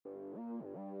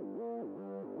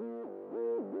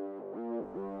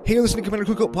Hey, you're listening to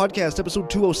Commander Cookout Podcast, episode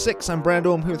 206. I'm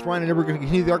Brando. I'm here with Ryan, and we're going to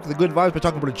continue the arc of the good vibes by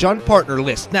talking about a John partner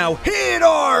list. Now, hit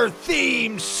our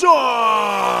theme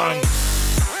song!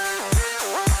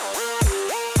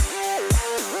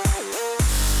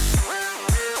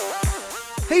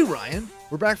 Hey, Ryan.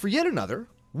 We're back for yet another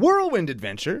whirlwind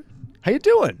adventure. How you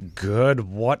doing? Good.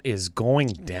 What is going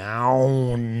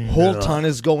down? Whole ton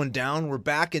is going down. We're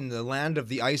back in the land of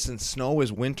the ice and snow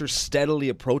as winter steadily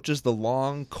approaches the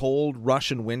long, cold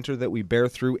Russian winter that we bear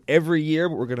through every year,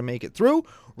 but we're going to make it through.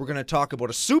 We're going to talk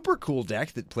about a super cool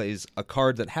deck that plays a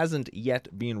card that hasn't yet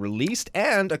been released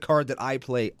and a card that I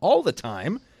play all the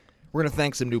time. We're going to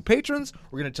thank some new patrons.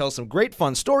 We're going to tell some great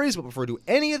fun stories, but before we do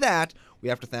any of that, we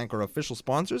have to thank our official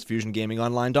sponsors,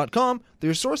 FusionGamingOnline.com. They're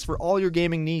your source for all your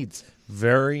gaming needs.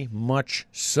 Very much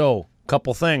so.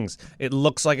 Couple things. It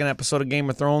looks like an episode of Game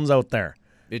of Thrones out there.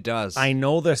 It does. I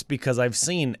know this because I've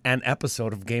seen an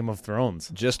episode of Game of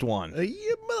Thrones. Just one.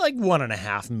 Like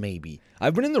 1.5, maybe.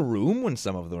 I've been in the room when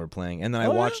some of them were playing, and then I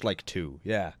watched like two.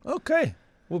 Yeah. Okay.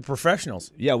 Well,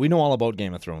 professionals. Yeah, we know all about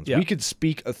Game of Thrones. Yeah. We could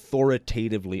speak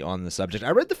authoritatively on the subject. I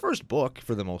read the first book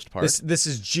for the most part. This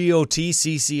is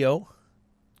GOTCCO.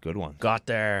 Good one. Got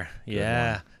there.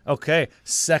 Yeah. Okay.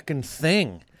 Second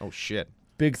thing. Oh, shit.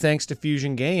 Big thanks to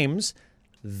Fusion Games.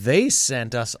 They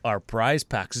sent us our prize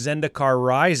packs, Zendikar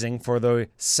Rising, for the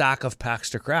sack of packs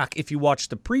to crack. If you watch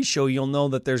the pre-show, you'll know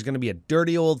that there's going to be a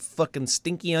dirty old fucking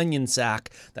stinky onion sack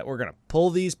that we're going to pull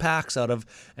these packs out of,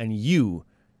 and you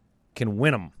can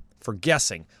win them for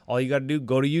guessing. All you got to do,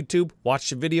 go to YouTube, watch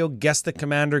the video, guess the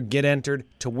commander, get entered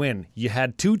to win. You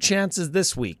had 2 chances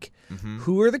this week. Mm-hmm.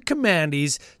 Who are the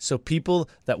commandees so people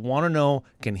that want to know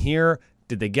can hear,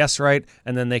 did they guess right,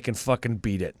 and then they can fucking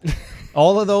beat it.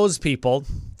 All of those people,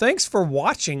 thanks for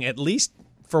watching at least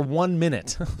for 1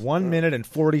 minute. 1 minute and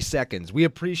 40 seconds. We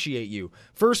appreciate you.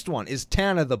 First one is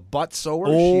Tana the Butt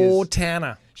Sower.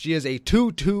 Tana. She is a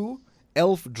 2/2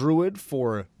 elf druid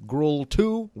for Gruul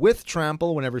 2 with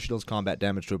trample. Whenever she deals combat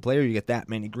damage to a player, you get that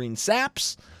many green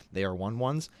saps. They are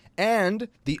 1/1s. And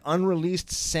the unreleased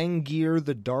Sengir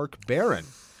the Dark Baron.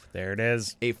 There it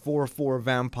is. A 4/4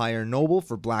 vampire noble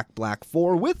for black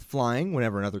 4 with flying.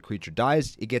 Whenever another creature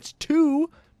dies, it gets 2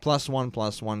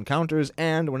 +1/+1 counters,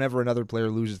 and whenever another player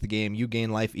loses the game, you gain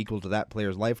life equal to that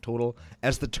player's life total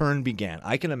as the turn began.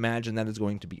 I can imagine that is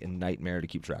going to be a nightmare to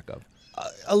keep track of.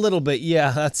 A little bit,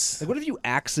 yeah. That's like, what if you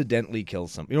accidentally kill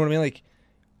something? You know what I mean? Like,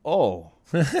 oh,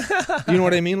 you know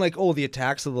what I mean? Like, oh, the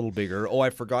attack's a little bigger. Oh, I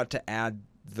forgot to add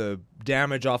the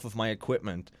damage off of my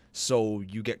equipment, so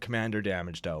you get commander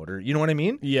damaged out, or you know what I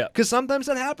mean? Yeah. Because sometimes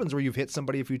that happens where you've hit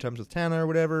somebody a few times with Tana or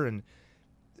whatever, and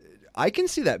I can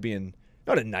see that being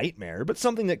not a nightmare, but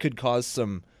something that could cause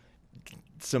some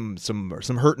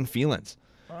hurt and feelings.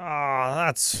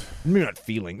 That's Maybe not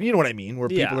feeling. You know what I mean? Where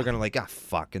people Yeah. are going to like,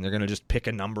 fuck, and they're going to just pick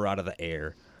a number out of the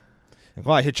air. Like,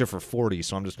 well, I hit you for 40,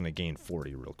 so I'm just going to gain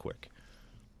 40 real quick.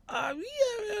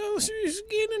 She's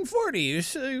gaining 40.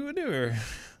 So whatever.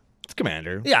 It's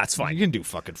Commander. Yeah, it's fine. You can do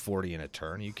fucking 40 in a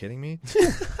turn. Are you kidding me?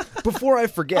 Before I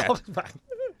forget,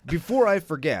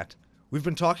 we've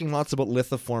been talking lots about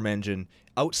Lithoform Engine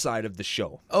outside of the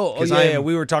show. Oh yeah,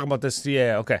 we were talking about this.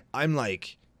 Yeah, okay. I'm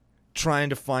like trying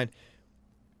to find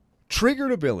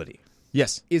triggered ability.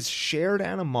 Yes. Is Shared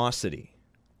Animosity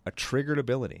a triggered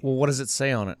ability? Well, what does it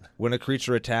say on it? When a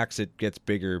creature attacks, it gets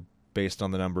bigger based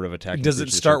on the number of attacking Does it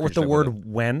creatures start that with the creature word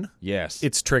when? Yes.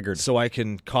 It's triggered. So I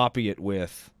can copy it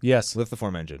with Yes.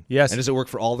 Lithoform Engine. Yes. And does it work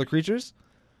for all the creatures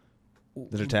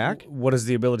that attack? What does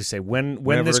the ability say? When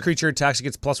this creature attacks, it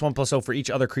gets +1/+0 for each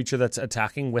other creature that's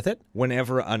attacking with it?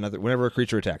 Whenever a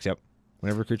creature attacks, yep.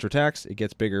 Whenever a creature attacks, it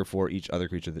gets bigger for each other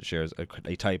creature that shares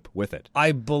a type with it.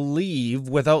 I believe,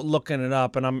 without looking it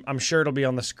up, and I'm sure it'll be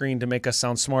on the screen to make us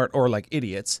sound smart or like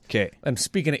idiots. Okay. And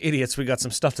speaking of idiots, we got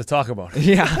some stuff to talk about.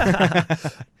 Yeah.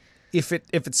 If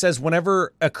it says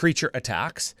whenever a creature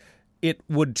attacks, it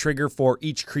would trigger for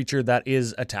each creature that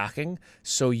is attacking.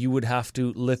 So you would have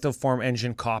to Lithoform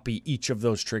Engine copy each of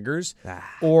those triggers.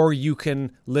 Or you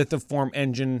can Lithoform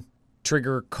Engine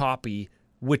trigger copy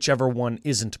whichever one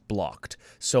isn't blocked.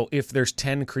 So if there's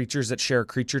 10 creatures that share a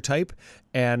creature type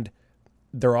and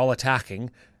they're all attacking,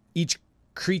 each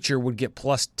creature would get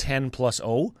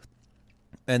 +10/+0,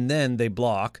 and then they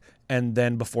block, and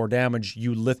then before damage,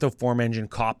 you Lithoform Engine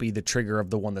copy the trigger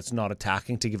of the one that's not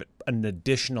attacking to give it an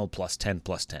additional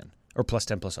 +10/+10, or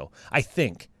 +10/+0. I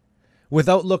think.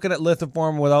 Without looking at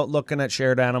Lithoform, without looking at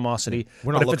Shared Animosity.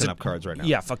 We're not looking up cards right now.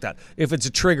 Yeah, fuck that. If it's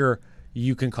a trigger,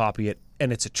 you can copy it,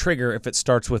 and it's a trigger if it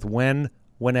starts with when,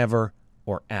 whenever,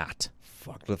 or at.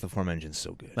 Fuck, Lithoform Engine's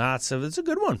so good. It's a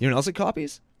good one. You know what else it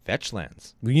copies? Fetch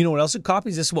lands. You know what else it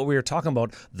copies? This is what we were talking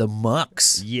about. The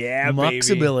Mux. Yeah, Mux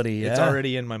baby. ability. Yeah. It's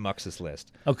already in my Muxus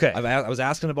list. Okay. I was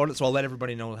asking about it, so I'll let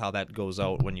everybody know how that goes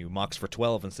out when you Mux for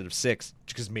 12 instead of 6,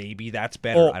 because maybe that's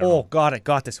better. I don't know. Got it.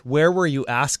 Got this. Where were you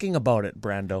asking about it,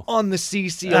 Brando? On the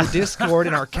CCO Discord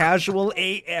in our casual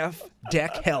AF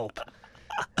deck help.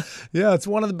 Yeah, it's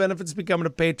one of the benefits of becoming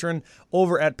a patron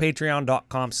over at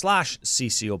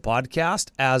patreon.com/CCO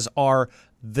podcast, as are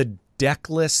the deck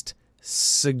list,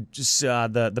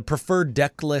 the preferred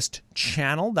deck list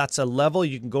channel. That's a level.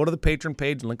 You can go to the patron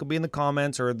page, link will be in the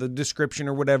comments or the description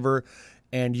or whatever,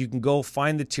 and you can go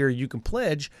find the tier you can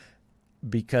pledge,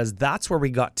 because that's where we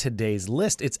got today's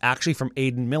list. It's actually from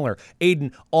Aiden Miller.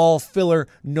 Aiden, all filler,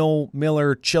 no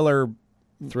Miller, chiller,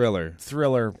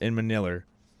 Thriller in Manila.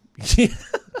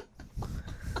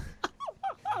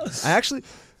 That's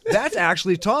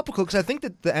actually topical, because I think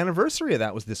that the anniversary of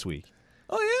that was this week.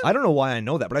 Oh, yeah. I don't know why I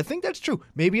know that, but I think that's true.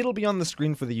 Maybe it'll be on the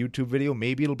screen for the YouTube video.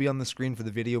 Maybe it'll be on the screen for the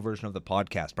video version of the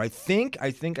podcast. But I think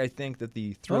that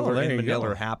the Thriller in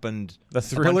Manila happened. The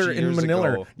Thriller in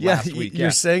Manila. Yeah, last week.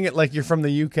 You're saying it like you're from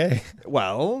the UK.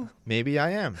 Well, maybe I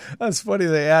am. That's funny.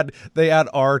 They add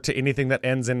R to anything that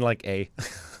ends in like A.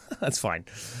 That's fine.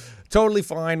 Totally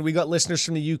fine. We got listeners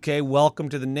from the UK. Welcome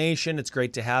to the nation. It's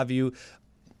great to have you.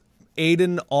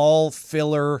 Aiden All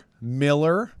Filler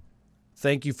Miller,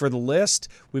 thank you for the list.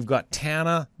 We've got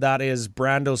Tana. That is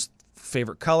Brando's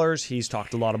favorite colors. He's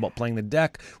talked a lot about playing the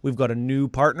deck. We've got a new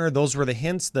partner. Those were the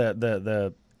hints.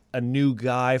 A new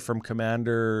guy from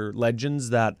Commander Legends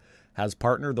that has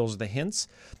partner. Those are the hints.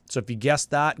 So if you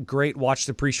guessed that, great. Watch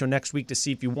the pre-show next week to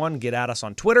see if you won. Get at us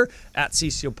on Twitter at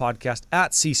CCO Podcast,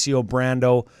 at CCO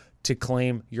Brando, to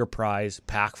claim your prize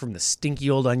pack from the stinky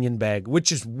old onion bag,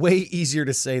 which is way easier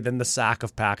to say than the sack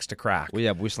of packs to crack. Well,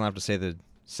 yeah, but we still have to say the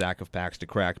sack of packs to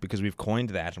crack, because we've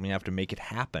coined that and we have to make it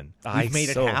happen. We've made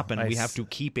it happen. We have to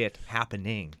keep it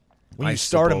happening. When you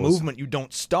start a movement, you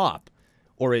don't stop,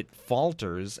 or it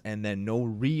falters, and then no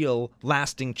real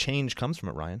lasting change comes from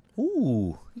it, Ryan.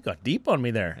 Ooh, you got deep on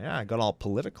me there. Yeah, I got all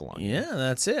political on you. Yeah,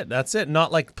 that's it. That's it.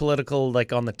 Not like political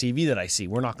like on the TV that I see.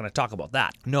 We're not going to talk about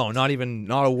that. No, not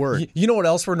a word. You know what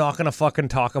else we're not going to fucking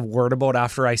talk a word about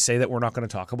after I say that we're not going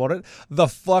to talk about it? The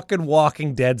fucking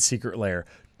Walking Dead secret lair.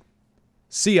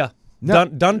 See ya. No.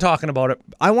 Done talking about it.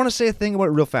 I want to say a thing about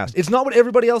it real fast. It's not what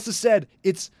everybody else has said.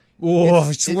 I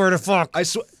swear to fuck. I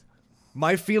swear.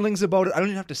 My feelings about it, I don't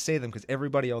even have to say them, because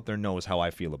everybody out there knows how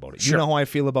I feel about it. Sure. You know how I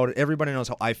feel about it. Everybody knows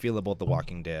how I feel about The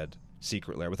Walking Dead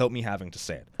secret lair without me having to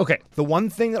say it. Okay. The one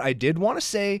thing that I did want to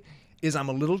say is I'm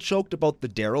a little choked about the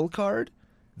Daryl card,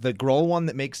 the Grohl one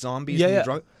that makes zombies.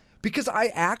 Because I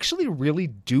actually really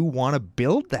do want to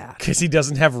build that. Because he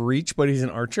doesn't have reach, but he's an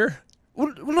archer?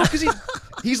 Well, no, because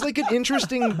he's like an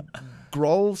interesting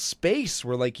Gruul space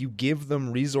where, like, you give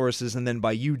them resources, and then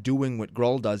by you doing what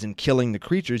Gruul does and killing the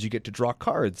creatures, you get to draw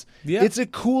cards. Yeah. It's a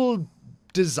cool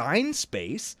design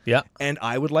space. Yeah. And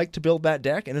I would like to build that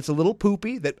deck, and it's a little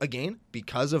poopy that, again,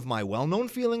 because of my well-known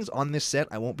feelings on this set,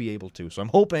 I won't be able to. So I'm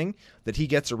hoping that he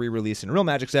gets a re-release in a real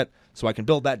Magic set so I can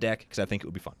build that deck, because I think it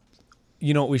would be fun.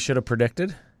 You know what we should have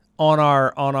predicted? On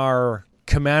our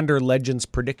Commander Legends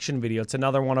prediction video. It's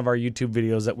another one of our YouTube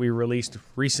videos that we released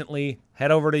recently. Head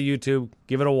over to YouTube,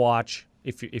 give it a watch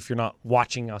if you're not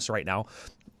watching us right now.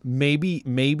 Maybe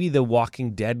the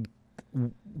Walking Dead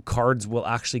cards will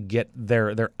actually get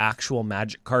their actual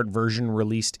Magic card version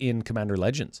released in Commander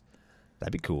Legends.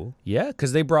 That'd be cool. Yeah,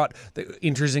 because they brought the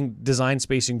interesting design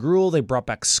space in Gruul. They brought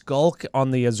back Skulk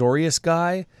on the Azorius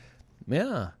guy.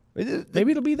 Yeah,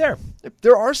 maybe it'll be there.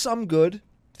 There are some good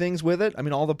things with it. I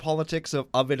mean, all the politics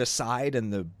of it aside,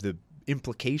 and the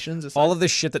implications aside. All of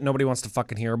this shit that nobody wants to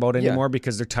fucking hear about anymore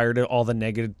because they're tired of all the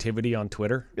negativity on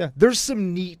Twitter. Yeah, there's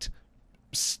some neat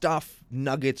stuff,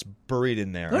 nuggets buried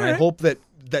in there. All and right. I hope that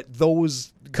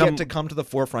those get to come to the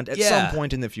forefront at some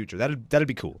point in the future. That'd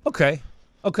be cool. Okay.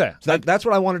 So that's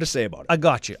what I wanted to say about it. I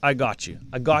got you,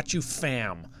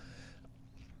 fam.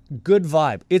 Good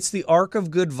vibe. It's the arc of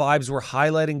good vibes. We're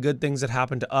highlighting good things that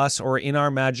happen to us or in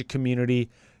our Magic community.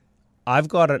 I've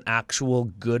got an actual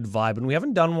good vibe, and we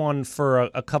haven't done one for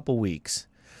a couple weeks.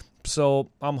 So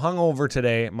I'm hungover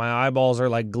today. My eyeballs are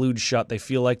like glued shut. They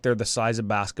feel like they're the size of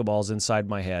basketballs inside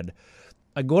my head.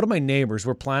 I go to my neighbors.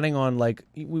 We're planning on, like,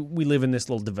 we live in this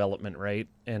little development, right?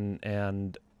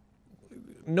 And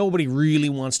nobody really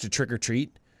wants to trick or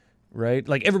treat. right?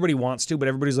 Like everybody wants to, but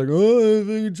everybody's like,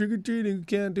 oh, trick or treating,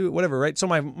 can't do it, whatever, right? So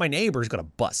my neighbor's got a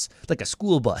bus, like a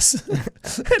school bus,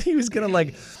 and he was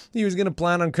gonna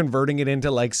plan on converting it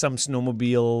into like some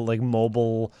snowmobile, like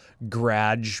mobile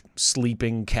garage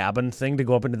sleeping cabin thing to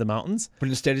go up into the mountains. But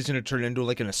instead, he's going to turn it into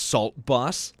like an assault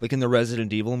bus, like in the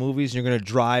Resident Evil movies. And you're going to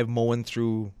drive mowing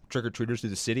through trick-or-treaters through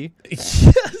the city.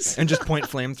 Yes. And just point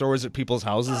flamethrowers at people's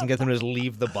houses and get them to just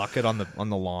leave the bucket on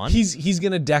the lawn. He's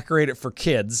gonna decorate it for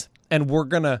kids, and we're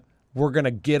gonna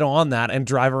get on that and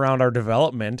drive around our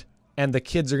development, and the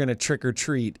kids are gonna trick or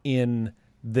treat in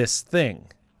this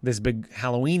thing, this big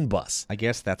Halloween bus. I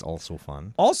guess that's also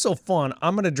fun. Also fun.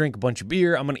 I'm gonna drink a bunch of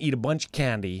beer. I'm gonna eat a bunch of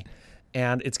candy,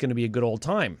 and it's gonna be a good old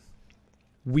time.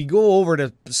 We go over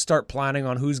to start planning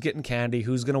on who's getting candy,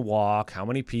 who's going to walk, how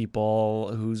many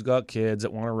people, who's got kids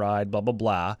that want to ride, blah, blah,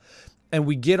 blah. And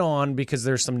we get on because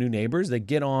there's some new neighbors. They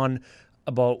get on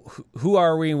about who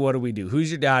are we and what do we do? Who's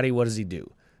your daddy? What does he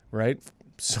do? Right?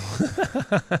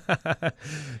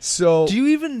 So do you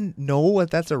even know what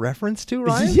that's a reference to,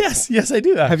 Ryan? Yes, I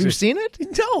do. Actually. Have you seen it?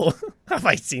 No. Have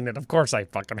I seen it? Of course I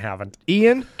fucking haven't.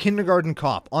 Ian, Kindergarten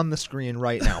Cop, on the screen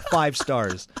right now. 5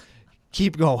 stars.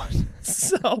 Keep going.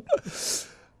 So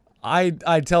I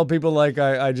tell people like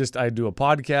I do a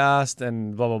podcast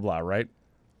and blah, blah, blah, right?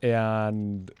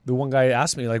 And the one guy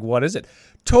asked me like, what is it?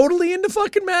 Totally into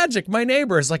fucking magic. My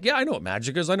neighbor is like, yeah, I know what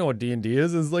magic is. I know what D&D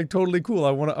is. It's like totally cool.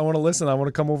 I want to listen. I want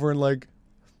to come over and like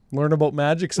learn about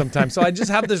magic sometime. So I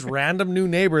just have this random new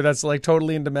neighbor that's like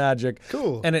totally into magic.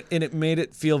 Cool. And it made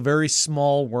it feel very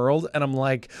small world. And I'm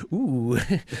like, ooh,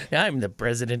 I'm the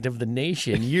president of the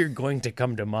nation. You're going to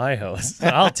come to my house.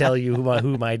 I'll tell you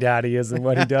who my daddy is and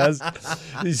what he does.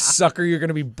 You sucker, you're going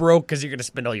to be broke because you're going to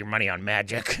spend all your money on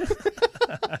magic.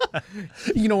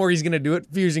 You know where he's going to do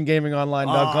it?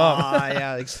 FusionGamingOnline.com.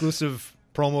 Yeah, exclusive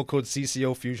promo code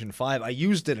CCO Fusion 5. I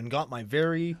used it and got my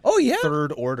very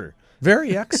third order.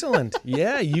 Very excellent.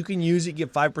 Yeah, you can use it,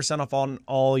 get 5% off on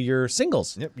all your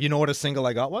singles. Yep. You know what a single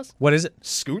I got was? What is it?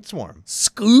 Scoot Swarm.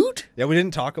 Scoot? Yeah, we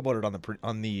didn't talk about it on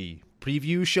the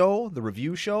preview show, the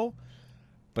review show,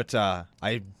 but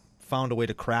I found a way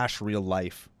to crash real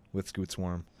life with Scoot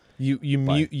Swarm. You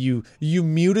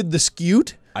muted the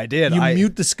Scoot? I did. You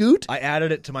mute the Scoot? I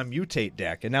added it to my mutate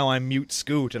deck, and now I mute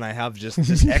Scoot, and I have just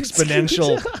this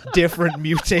exponential different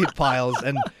mutate piles.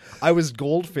 And I was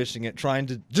goldfishing it, trying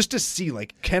to see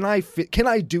like, can I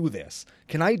do this?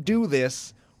 Can I do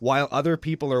this while other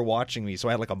people are watching me? So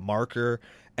I had like a marker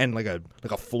and like a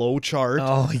flow chart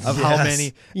of how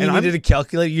many. You needed to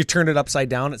calculate. You turned it upside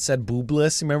down. It said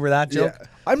boobless. Remember that joke? Yeah,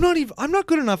 I'm not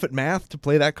good enough at math to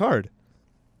play that card.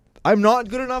 I'm not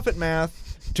good enough at math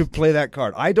to play that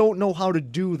card. I don't know how to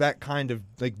do that kind of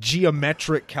like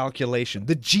geometric calculation.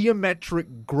 The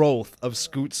geometric growth of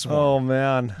Scoot Swarm. Oh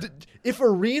man. If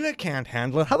Arena can't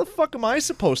handle it, how the fuck am I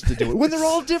supposed to do it when they're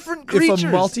all different creatures? If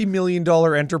a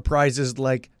multi-million-dollar enterprise's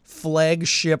like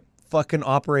flagship fucking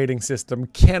operating system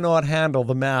cannot handle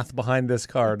the math behind this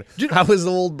card, how is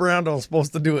old Brando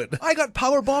supposed to do it? I got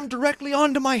powerbombed directly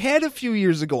onto my head a few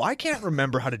years ago. I can't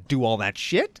remember how to do all that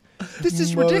shit. This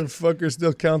is ridiculous. Motherfucker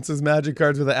still counts as magic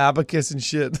cards with an abacus and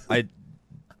shit.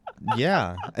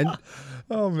 Yeah. And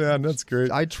oh man, that's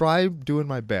great. I try doing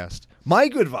my best. My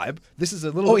good vibe, this is a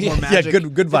little bit more magic. Yeah,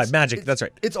 good vibe. Magic, that's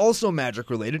right. It's also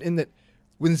magic related in that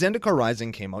when Zendikar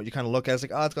Rising came out, you kind of look at it as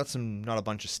like, oh, it's got some, not a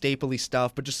bunch of stapley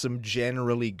stuff, but just some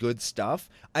generally good stuff.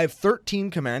 I have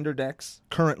 13 commander decks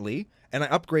currently, and I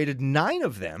upgraded 9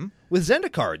 of them with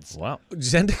Zendikards. Wow.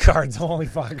 Zendikards, holy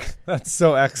fuck. That's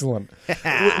so excellent.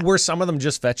 Were some of them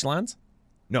just fetch lands?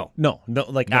 No,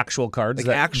 actual cards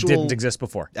like that didn't exist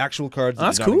before. Actual cards that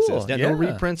That's did not cool. exist. Yeah. No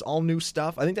reprints, all new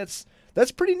stuff. I think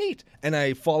that's pretty neat. And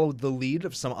I followed the lead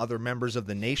of some other members of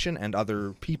the nation and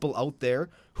other people out there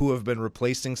who have been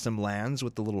replacing some lands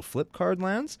with the little flip card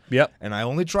lands. Yep. And I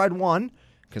only tried one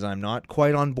because I'm not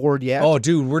quite on board yet. Oh,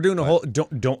 dude, we're doing a whole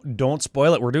don't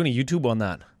spoil it. We're doing a YouTube on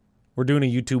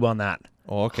that.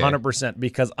 Oh, okay. 100%,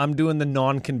 because I'm doing the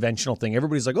non-conventional thing.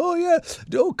 Everybody's like, "Oh yeah,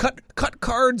 cut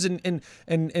cards and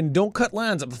don't cut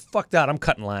lands." Fuck that. I'm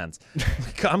cutting lands.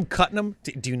 I'm cutting them.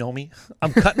 Do you know me?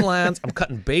 I'm cutting lands. I'm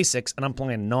cutting basics, and I'm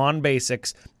playing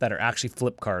non-basics that are actually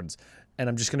flip cards. And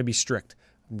I'm just going to be strict.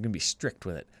 I'm going to be strict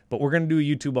with it. But we're going to do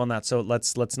a YouTube on that, so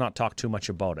let's not talk too much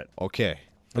about it. Okay.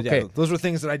 But okay. Yeah, those were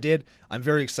things that I did. I'm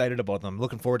very excited about them. I'm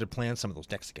looking forward to playing some of those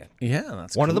decks again. Yeah,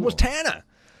 that's one cool. of them was Tana.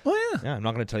 Oh, yeah. Yeah, I'm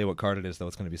not going to tell you what card it is, though.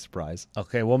 It's going to be a surprise.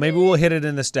 Okay, well, maybe we'll hit it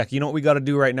in this deck. You know what we got to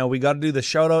do right now? We got to do the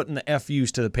shout-out and the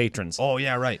FUs to the patrons. Oh,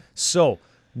 yeah, right. So,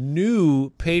 new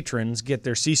patrons get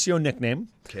their CCO nickname.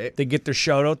 Okay. They get their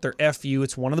shout-out, their FU.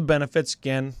 It's one of the benefits.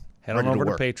 Again, head on Ready to over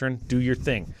to work. Patreon. Do your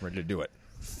thing. Ready to do it.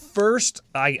 first,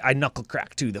 I knuckle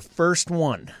crack too. The first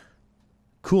one,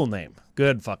 cool name,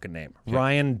 good fucking name,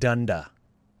 Ryan Dunda.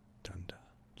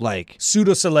 Like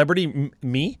Pseudo celebrity,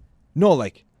 me? no,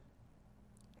 like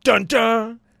dun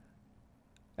dun.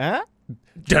 Huh?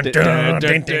 Dun, dun,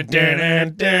 dun, dun,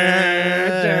 dun,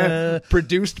 dun.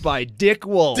 Produced by Dick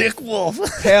Wolf. Dick Wolf.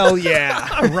 Hell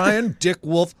yeah. Ryan Dick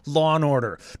Wolf, Law and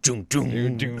Order. Doom,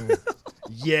 doom.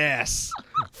 Yes.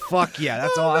 Fuck yeah,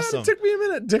 that's awesome. It took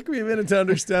me a minute to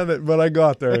understand it, but I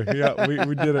got there. Yeah,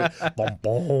 we did it. Boom,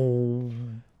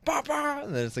 boom. Papa.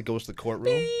 And then it's like goes to the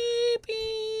courtroom.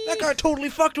 That guy totally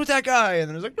fucked with that guy. And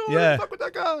then it's like, no, I didn't fuck with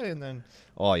that guy. And then,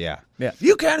 oh yeah. Yeah.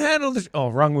 You can't handle this. Oh,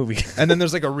 wrong movie. And then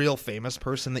there's like a real famous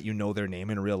person that you know their name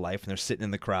in real life, and they're sitting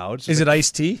in the crowd. So Is it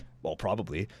Ice-T? Well,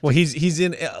 probably. Well, he's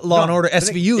in Law and Order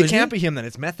SVU, It can't be him then.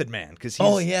 It's Method Man. Because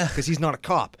he's not a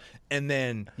cop. And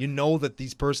then you know that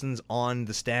these persons on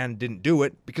the stand didn't do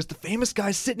it because the famous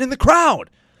guy's sitting in the crowd.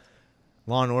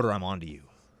 Law and Order, I'm on to you.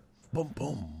 Boom,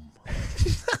 boom.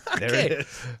 There it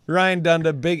is. Ryan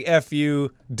Dunda, big FU,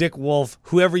 Dick Wolf,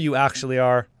 whoever you actually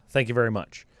are, thank you very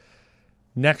much.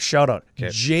 Next shout out,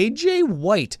 JJ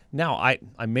White. Now, I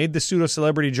made the pseudo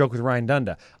celebrity joke with Ryan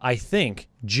Dunda. I think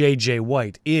JJ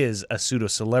White is a pseudo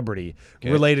celebrity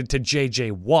related to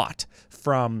JJ Watt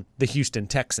from the Houston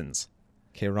Texans.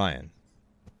 Okay, Ryan,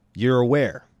 you're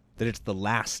aware that it's the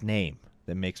last name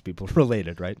that makes people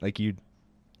related, right? Like you.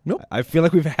 Nope. I feel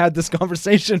like we've had this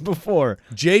conversation before.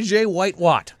 JJ White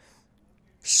Watt.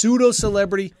 Pseudo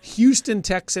celebrity, Houston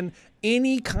Texan,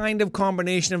 any kind of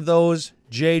combination of those.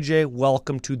 JJ,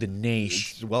 welcome to the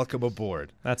nation. Welcome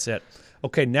aboard. That's it.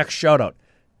 Okay, next shout out.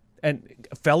 And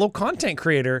fellow content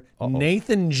creator,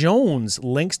 Nathan Jones.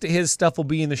 Links to his stuff will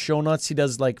be in the show notes. He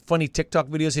does like funny TikTok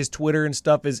videos. His Twitter and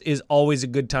stuff is always a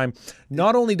good time.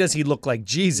 Not only does he look like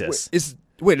Jesus.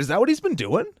 Wait, is that what he's been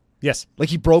doing? Yes. Like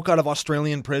he broke out of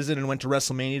Australian prison and went to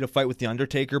WrestleMania to fight with The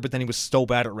Undertaker, but then he was so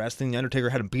bad at wrestling, The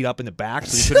Undertaker had him beat up in the back,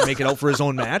 so he couldn't make it out for his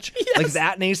own match. Yes. Like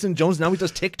that Nathan Jones, now he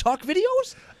does TikTok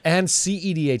videos? And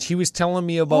CEDH. He was telling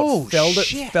me about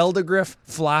Feldegriff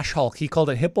Flash Hulk. He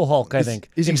called it Hippo Hulk, I think.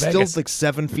 Is he still like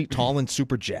 7 feet tall and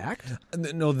super jacked?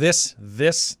 No, this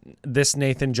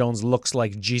Nathan Jones looks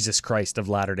like Jesus Christ of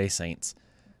Latter-day Saints.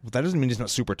 Well, that doesn't mean he's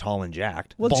not super tall and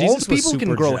jacked. Well, bald Jesus was people can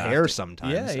super grow jacked. hair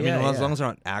sometimes. Yeah, I mean, as long as they're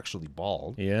not actually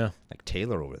bald. Yeah. Like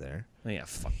Taylor over there. Yeah,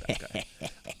 fuck that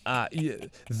guy.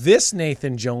 This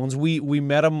Nathan Jones, we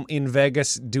met him in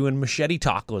Vegas doing machete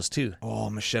tacos too.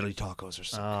 Oh, machete tacos are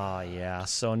so Oh, yeah.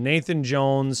 So Nathan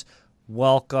Jones,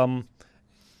 welcome.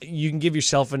 You can give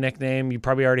yourself a nickname. You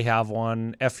probably already have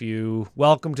one. FU.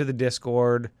 Welcome to the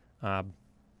Discord.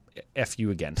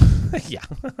 FU again. Yeah.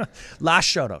 Last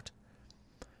shout out.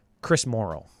 Chris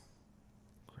Morrow.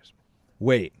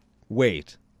 Wait.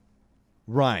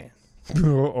 Ryan.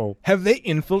 Uh-oh. Have they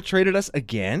infiltrated us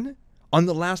again? On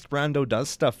the last Brando Does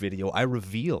Stuff video, I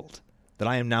revealed that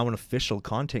I am now an official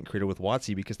content creator with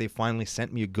WotC because they finally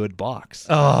sent me a good box.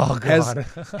 Oh, God.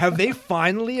 Have they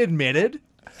finally admitted?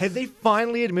 Have they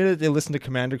finally admitted they listen to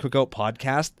Commander Cookout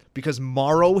podcast because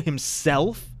Morrow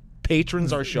himself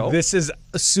patrons our show? This is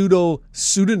a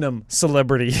pseudonym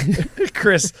celebrity,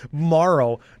 Chris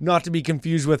Morrow, not to be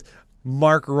confused with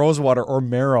Mark Rosewater or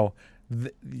Marrow.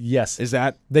 Yes. Is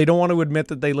that? They don't want to admit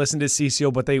that they listen to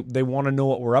CCO, but they want to know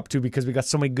what we're up to because we got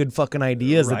so many good fucking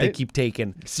ideas that they keep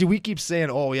taking. See, we keep saying,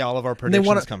 oh, yeah, all of our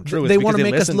predictions come true. They want to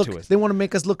make us look. They want to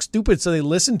make us look stupid, so they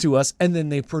listen to us, and then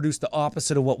they produce the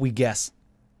opposite of what we guess.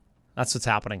 That's what's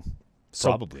happening. So,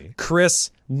 probably.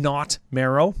 Chris, not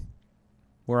Marrow.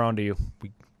 We're on to you.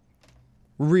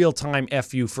 Real-time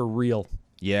FU for real.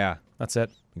 Yeah. That's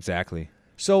it. Exactly.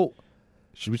 So,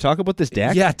 should we talk about this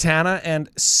deck? Yeah, Tana and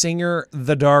Singer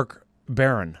the Dark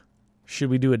Baron. Should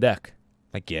we do a deck?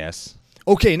 I guess.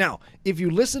 Okay, now, if you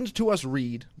listened to us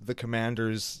read the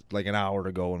Commanders like an hour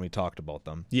ago when we talked about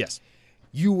them, yes,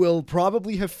 you will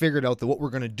probably have figured out that what we're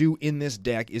going to do in this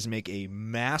deck is make a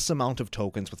mass amount of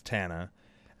tokens with Tana.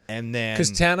 And then,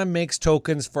 because Tana makes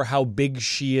tokens for how big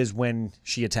she is when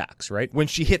she attacks, right? When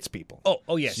she hits people.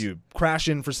 Oh yes. So you crash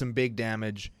in for some big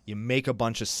damage, you make a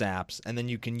bunch of saps, and then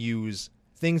you can use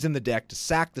things in the deck to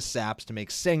sack the saps to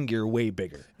make Sengir way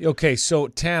bigger. Okay, so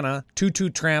Tana, 2/2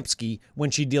 Trampsky,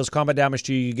 when she deals combat damage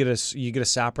to you, you get a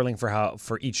sapperling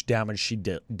for each damage she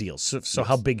deals. So yes.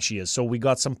 How big she is. So we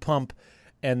got some pump,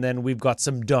 and then we've got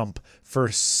some dump for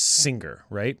Singer,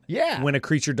 right? Yeah. When a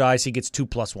creature dies, he gets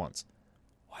 2+1s.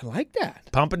 I like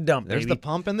that. Pump and dump. There's baby. the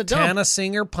pump and the dump. Tana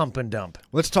Singer, pump and dump.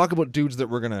 Let's talk about dudes that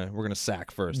we're gonna sack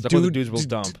first. That's what the dudes will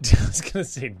dump. I was gonna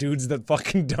say dudes that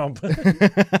fucking dump.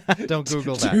 Don't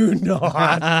Google that. Do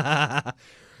not.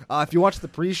 If you watched the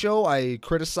pre-show, I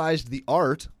criticized the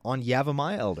art on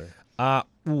Yavimaya Elder.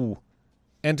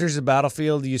 Enters the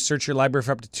battlefield. You search your library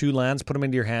for up to 2 lands. Put them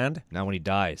into your hand. Now when he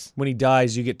dies, When he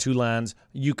dies, you get 2 lands.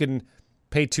 You can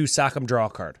pay 2, sack him, draw a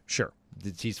card. Sure.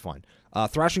 he's fine.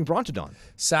 Thrashing Brontodon,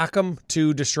 Sack him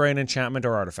to destroy an enchantment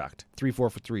or artifact. 3/4 for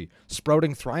 3.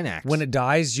 Sprouting Thrynax. When it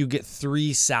dies, you get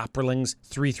 3 Saprolings,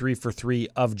 3/3 for 3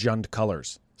 of Jund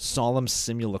colors. Solemn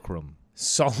Simulacrum.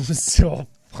 So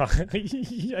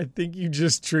I think you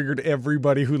just triggered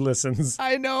everybody who listens.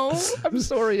 I know. I'm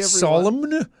sorry, everyone.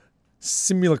 Solemn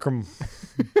Simulacrum.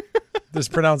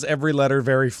 Just pronounce every letter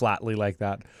very flatly like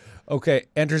that. Okay,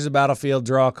 enters the battlefield,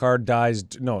 draw a card, dies.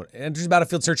 No, enters the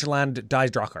battlefield, search a land,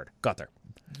 dies, draw a card. Got there.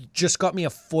 Just got me a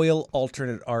foil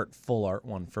alternate art, full art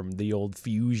one from the old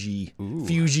Fuji.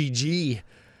 Fuji G.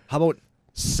 How about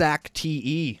Sack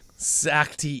TE?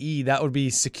 Sack TE. That would be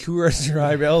Secure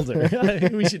Tribe Elder.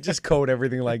 We should just code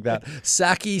everything like that.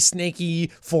 Sacky,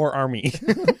 Snaky, 4 Army.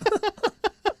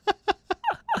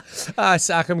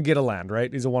 Sack him, get a land,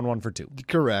 right? He's a 1/1 for 2.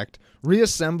 Correct.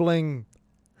 Reassembling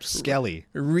Skelly.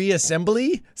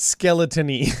 Reassembly,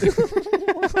 Skeletony.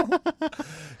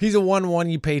 He's a 1/1.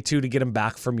 You pay 2 to get him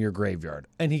back from your graveyard,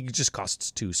 and he just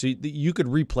costs 2. So you could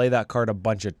replay that card a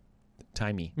bunch of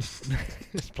timey.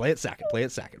 Play it, sack it. Play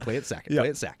it, sack it. Play it, sack it. Play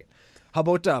it, sack it. How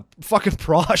about fucking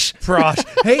Prosh? Prosh.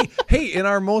 Hey! In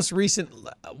our most recent,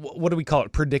 what do we call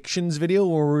it? Predictions video,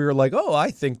 where we were like, oh,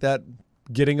 I think that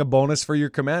getting a bonus for your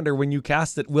commander when you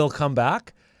cast it will come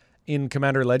back in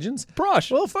Commander Legends.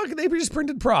 Prosh. Well, fuck, they just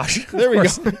printed Prosh. There we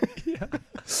go.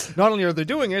 Not only are they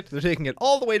doing it, they're taking it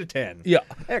all the way to 10. Yeah.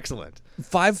 Excellent.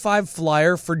 5/5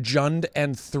 flyer for Jund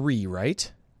and 3,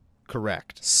 right?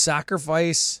 Correct.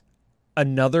 Sacrifice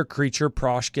another creature.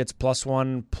 Prosh gets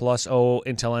 +1/+0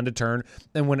 until end of turn.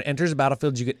 And when it enters the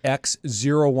battlefield, you get X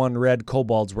 0/1 red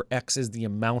kobolds, where X is the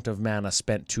amount of mana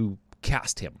spent to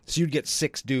cast him. So you'd get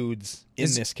 6 dudes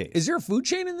in this case. Is there a food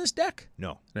chain in this deck?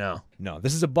 No. No. No,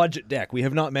 this is a budget deck. We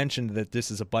have not mentioned that this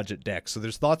is a budget deck. So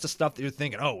there's lots of stuff that you're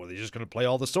thinking, oh, well, they're just going to play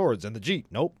all the swords and the G.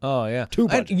 Nope. Oh, yeah. Too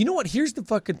budget. And you know what? Here's the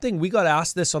fucking thing. We got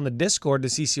asked this on the Discord, the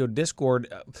CCO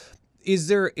Discord. Is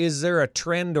there a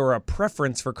trend or a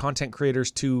preference for content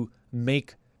creators to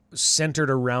make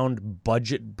centered around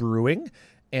budget brewing?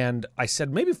 And I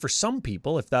said maybe for some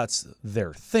people, if that's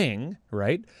their thing,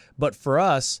 right? But for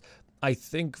us, I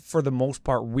think for the most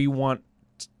part, we want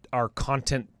our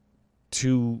content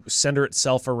to center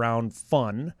itself around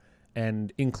fun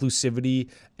and inclusivity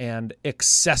and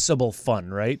accessible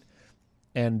fun, right?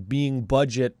 And being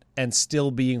budget and still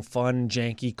being fun,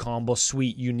 janky, combo,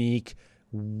 sweet, unique.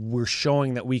 We're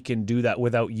showing that we can do that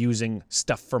without using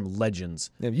stuff from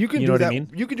Legends. Yeah, you can know do what that. I mean?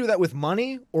 You can do that with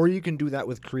money, or you can do that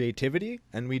with creativity,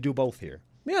 and we do both here.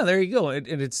 Yeah, there you go. And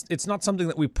it's not something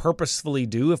that we purposefully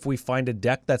do. If we find a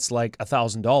deck that's like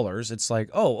 $1,000, it's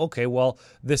like, oh, okay, well,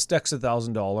 this deck's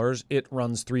 $1,000. It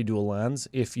runs 3 dual lands.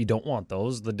 If you don't want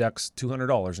those, the deck's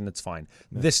 $200, and it's fine.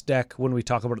 Yeah. This deck, when we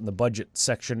talk about it in the budget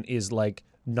section, is like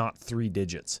not 3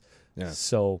 digits. Yeah.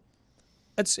 So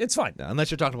it's fine. Yeah,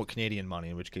 unless you're talking about Canadian money,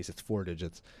 in which case it's 4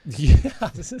 digits. Yeah.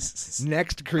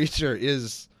 Next creature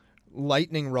is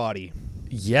Lightning Roddy.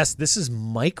 Yes, this is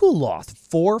Michael Loth.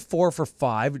 4/4 for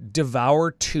 5.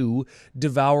 Devour 2.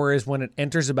 Devour is when it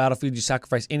enters the battlefield, you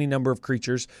sacrifice any number of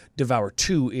creatures. Devour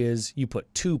 2 is you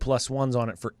put 2 +1s on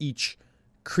it for each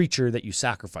creature that you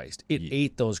sacrificed. It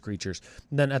ate those creatures.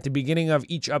 And then at the beginning of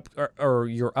each or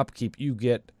your upkeep, you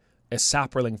get a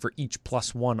Saproling for each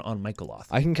 +1 on Michael Loth.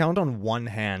 I can count on one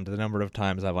hand the number of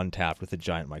times I've untapped with a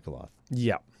giant Michael Loth.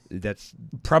 Yeah. That's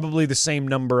probably the same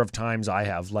number of times I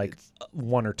have, like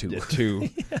 1 or 2. 2.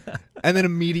 Yeah. And then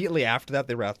immediately after that,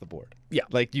 they wrath the board. Yeah.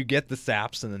 Like, you get the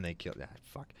saps, and then they kill.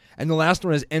 Fuck. And the last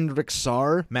one is Endrick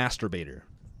Sar, Masturbator.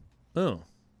 Oh.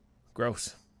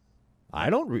 Gross. I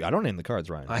don't name the cards,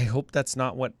 Ryan. I hope that's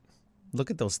not what... Look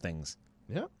at those things.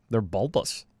 Yeah. They're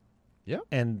bulbous. Yeah.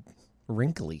 And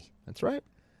wrinkly. That's right.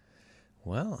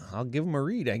 Well, I'll give him a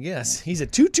read, I guess. He's a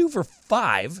 2/2 for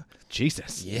 5.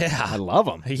 Jesus. Yeah. I love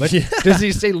him. But Yeah. Does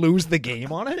he say lose the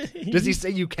game on it? Does he say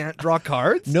you can't draw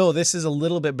cards? No, this is a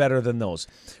little bit better than those.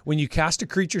 When you cast a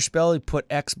creature spell, you put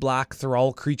X black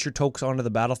Thrall creature tokens onto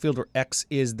the battlefield, where X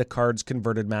is the card's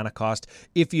converted mana cost.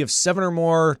 If you have 7 or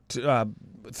more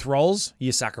Thralls,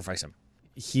 you sacrifice him.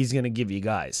 He's going to give you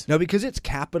guys. No, because it's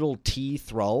capital T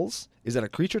Thralls, is that a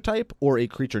creature type or a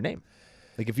creature name?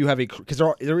 Like if you have because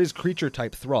there is creature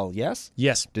type Thrall, yes?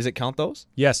 Yes. Does it count those?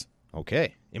 Yes.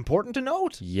 Okay. Important to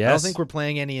note. Yes. I don't think we're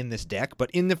playing any in this deck,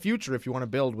 but in the future, if you want to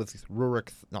build with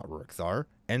Endrick Sar.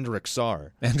 Endrick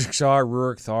Sar,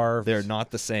 Rurik Thar. They're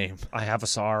not the same. I have a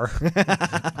Sar.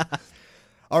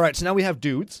 All right, so now we have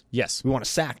dudes. Yes. We want to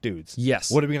sack dudes.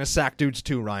 Yes. What are we going to sack dudes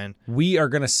to, Ryan? We are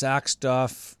going to sack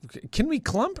stuff. Can we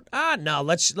clump? No.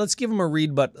 Let's give them a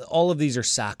read, but all of these are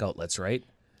sack outlets, right?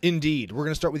 Indeed. We're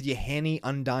going to start with Yahenni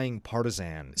Undying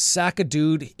Partisan. Sack a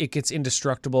dude, it gets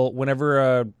indestructible. Whenever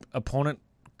a opponent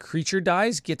creature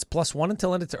dies, gets +1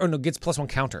 until end of turn. Gets +1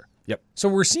 counter. Yep. So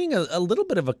we're seeing a little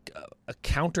bit of a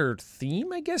counter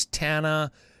theme, I guess. Tana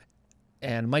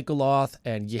and Michaeloth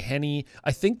and Yahenni.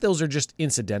 I think those are just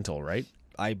incidental, right?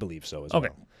 I believe so as Okay.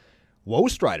 well. Woe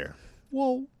Strider.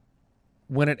 Whoa.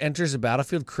 When it enters the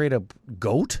battlefield, create a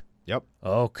goat? Yep.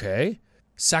 Okay.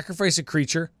 Sacrifice a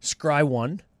creature, scry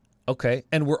 1. Okay.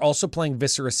 And we're also playing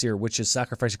Viscera Seer, which is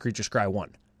sacrifice a creature, scry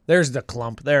 1. There's the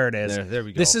clump. There it is. There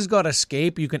we go. This has got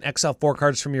escape. You can exile 4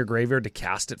 cards from your graveyard to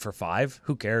cast it for 5.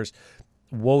 Who cares?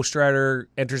 Woe Strider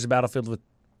enters the battlefield with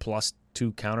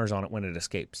 +2 counters on it when it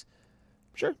escapes.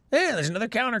 Sure. Hey, there's another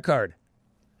counter card.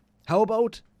 How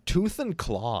about Tooth and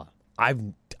Claw?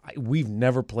 We've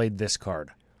never played this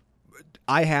card.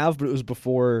 I have, but it was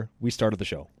before we started the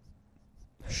show.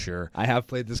 Sure. I have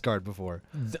played this card before.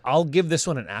 I'll give this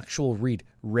one an actual read.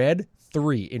 Red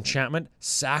 3 enchantment,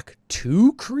 sack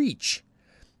 2 creature.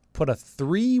 Put a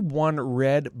 3/1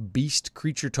 red beast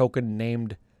creature token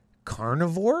named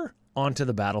Carnivore onto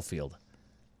the battlefield.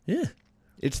 Yeah.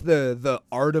 It's the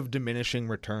art of diminishing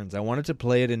returns. I wanted to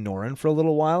play it in Norrin for a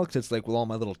little while because it's like, well, all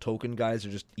my little token guys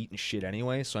are just eating shit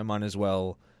anyway, so I might as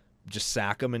well just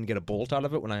sack them and get a bolt out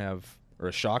of it when I have, or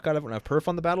a shock out of it when I have perf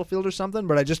on the battlefield or something.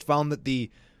 But I just found that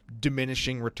the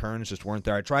diminishing returns just weren't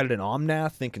there. I tried it in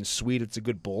Omnath thinking, sweet, it's a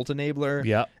good bolt enabler.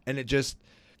 Yeah. And it just,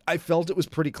 I felt it was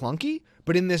pretty clunky.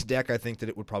 But in this deck, I think that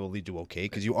it would probably do okay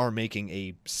because you are making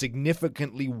a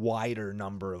significantly wider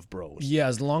number of bros. Yeah,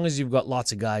 as long as you've got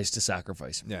lots of guys to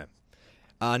sacrifice. Yeah.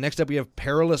 Next up, we have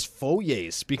Perilous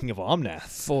Foyer. Speaking of Omnath.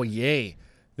 Foyer.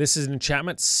 This is an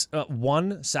enchantment.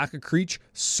 1, sack a creature,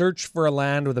 search for a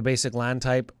land with a basic land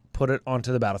type, put it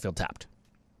onto the battlefield tapped.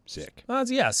 Sick.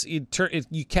 Yes,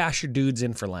 you cash your dudes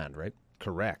in for land, right?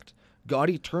 Correct.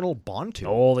 God Eternal Bontu.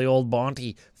 Oh, the old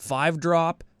Bonty.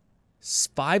 5-drop,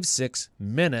 5/6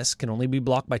 menace, can only be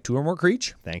blocked by 2 or more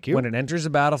creature. Thank you. When it enters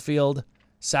the battlefield,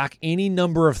 sack any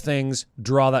number of things,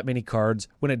 draw that many cards.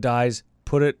 When it dies,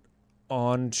 put it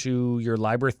onto your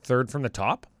library 3rd from the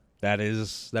top. That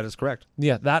is correct.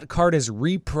 Yeah, that card is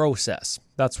reprocess.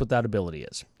 That's what that ability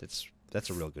is. That's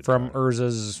a real good From card.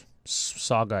 Urza's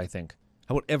Saga, I think.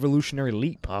 How about Evolutionary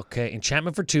Leap? Okay,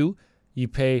 enchantment for 2. You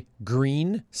pay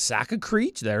green, sack a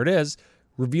creature. There it is.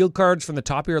 Reveal cards from the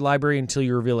top of your library until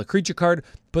you reveal a creature card.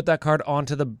 Put that card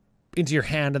into your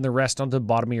hand and the rest onto the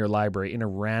bottom of your library in a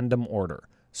random order.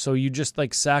 So you just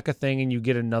like sack a thing and you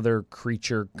get another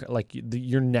creature, like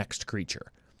your next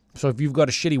creature. So if you've got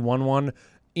a shitty 1/1,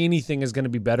 anything is going to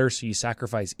be better. So you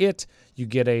sacrifice it. You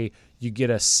get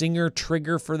a singer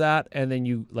trigger for that, and then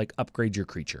you like upgrade your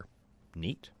creature.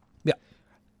 Neat. Yeah.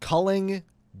 Culling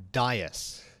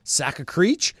Dais. Sack a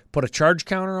creature, put a charge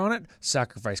counter on it,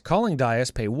 sacrifice Calling Dais,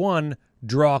 pay 1,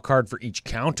 draw a card for each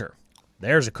counter.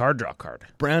 There's a card draw card.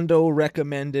 Brando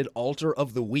recommended Altar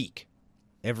of the Week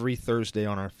every Thursday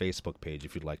on our Facebook page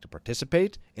if you'd like to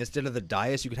participate. Instead of the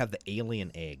Dais, you could have the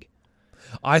Alien Egg.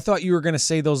 I thought you were going to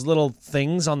say those little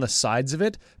things on the sides of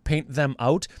it, paint them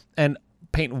out, and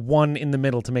paint one in the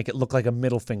middle to make it look like a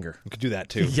middle finger. You could do that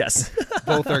too. Yes.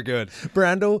 Both are good.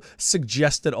 Brando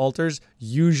suggested altars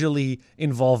usually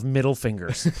involve middle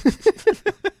fingers.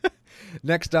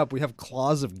 Next up, we have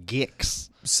Claws of Gix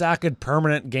Sack a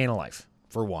permanent, gain a life.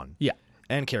 for 1. Yeah.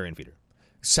 And Carrion Feeder.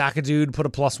 Sack a dude, put a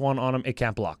 +1 on him, it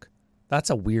can't block. That's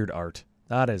a weird art.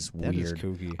 That is weird. That is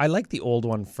kooky. I like the old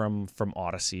one from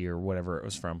Odyssey or whatever it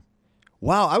was from.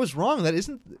 Wow, I was wrong. That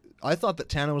isn't. I thought that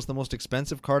Tana was the most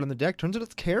expensive card in the deck. Turns out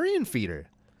it's Carrion Feeder.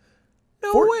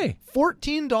 No way.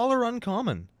 $14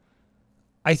 uncommon.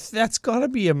 That's got to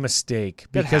be a mistake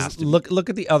That has because to be. look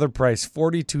at the other price,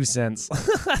 42 cents.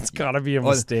 That's got to be a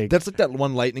mistake. That's like that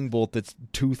one lightning bolt that's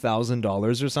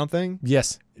 $2,000 or something.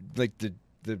 Yes. Like the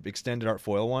extended art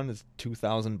foil one is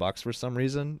 $2,000 for some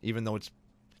reason, even though it's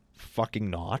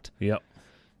fucking not. Yep.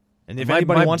 And if My-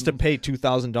 anybody my- wants to pay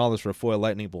 $2,000 for a foil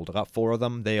lightning bolt, I got 4 of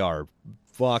them. They are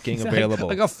fucking available.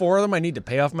 I got 4 of them. I need to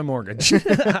pay off my mortgage.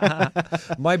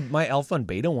 my alpha and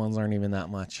beta ones aren't even that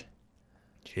much.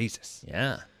 Jesus.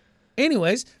 Yeah.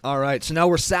 Anyways, All right, so now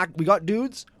we got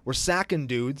dudes. We're sacking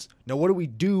dudes. Now, what do we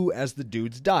do as the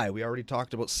dudes die? We already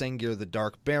talked about Sengir the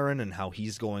Dark Baron and how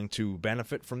he's going to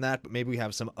benefit from that, but maybe we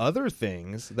have some other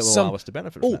things that will allow us to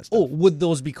benefit from that stuff. would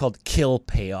those be called kill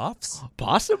payoffs?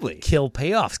 Possibly. Kill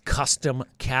payoffs, custom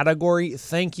category.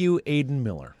 Thank you, Aiden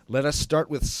Miller. Let us start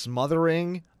with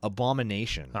Smothering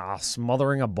Abomination.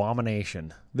 Smothering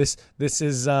Abomination. This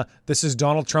is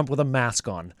Donald Trump with a mask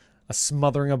on. A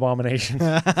smothering abomination.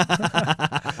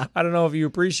 I don't know if you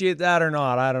appreciate that or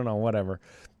not. I don't know. Whatever.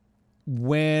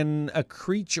 When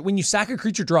you sack a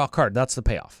creature, draw a card. That's the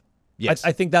payoff. Yes.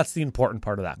 I think that's the important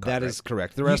part of that card. That is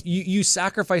correct. The rest, you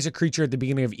sacrifice a creature at the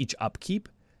beginning of each upkeep,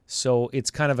 so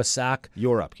it's kind of a sack.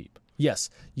 your upkeep. Yes,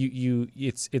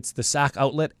 it's the sack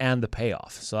outlet and the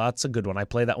payoff. So that's a good one. I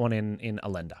play that one in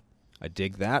Alenda. I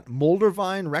dig that.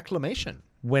 Moldervine Reclamation.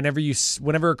 Whenever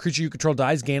a creature you control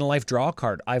dies, gain a life, draw a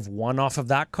card. I've won off of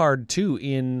that card too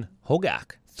in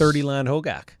Hogak, 30 land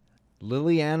Hogak.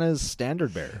 Liliana's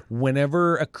Standard Bearer.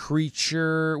 Whenever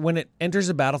when it enters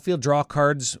the battlefield, draw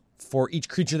cards for each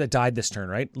creature that died this turn,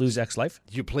 right? Lose X life.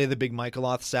 You play the big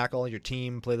Michaeloth, sack all your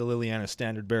team, play the Liliana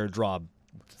Standard Bearer, draw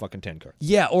fucking 10 cards.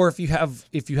 Yeah, or if you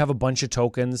have a bunch of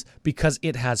tokens, because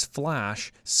it has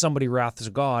flash, somebody Wrath's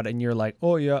God, and you're like,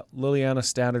 oh yeah, Liliana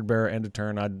Standard Bearer, end of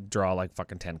turn, I'd draw like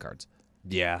fucking 10 cards.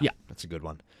 Yeah. Yeah. That's a good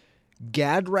one.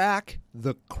 Gadrak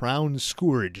the Crown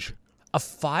Scourge. A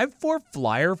 5/4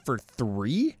 flyer for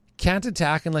 3 can't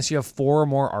attack unless you have 4 or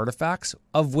more artifacts,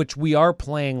 of which we are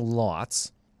playing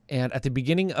lots. And at the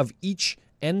beginning of each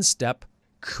end step,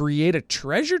 create a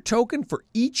treasure token for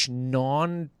each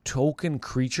non-token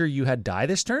creature you had die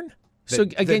this turn. So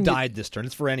again, that died this turn.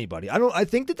 It's for anybody. I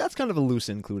think that's kind of a loose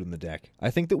include in the deck. I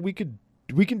think that we can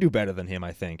do better than him,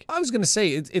 I think. I was going to say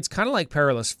it's kind of like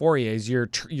Perilous Forays. You're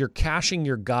cashing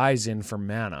your guys in for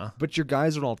mana. But your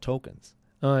guys are all tokens.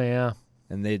 Oh yeah.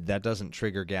 And that doesn't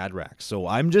trigger Gadrak. So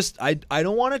I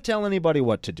don't want to tell anybody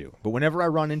what to do. But whenever I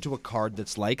run into a card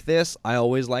that's like this, I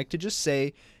always like to just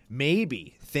say,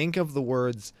 maybe think of the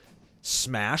words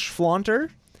Smash Flaunter,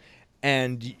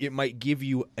 and it might give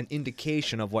you an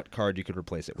indication of what card you could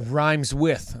replace it with. Rhymes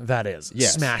with, that is.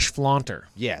 Yes. Smash Flaunter.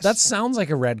 Yes. That sounds like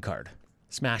a red card.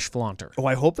 Smash Flaunter. Oh,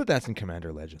 I hope that's in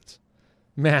Commander Legends.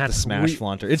 Man, The Smash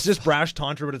Flaunter. It's just Brash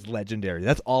Taunter, but it's legendary.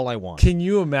 That's all I want. Can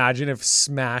you imagine if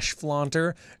Smash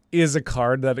Flaunter is a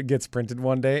card that gets printed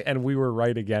one day and we were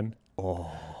right again?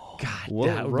 Oh. God,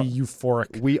 that would be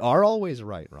euphoric. We are always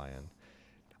right, Ryan.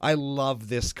 I love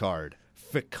this card.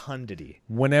 Fecundity.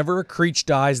 Whenever a creature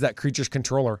dies, that creature's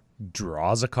controller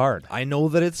draws a card. I know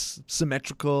that it's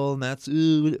symmetrical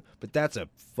and but that's a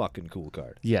fucking cool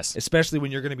card. Yes. Especially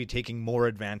when you're going to be taking more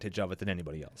advantage of it than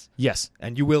anybody else. Yes.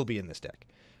 And you will be in this deck.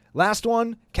 Last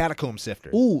one, Catacomb Sifter.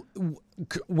 Ooh,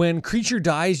 when creature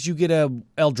dies, you get a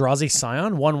Eldrazi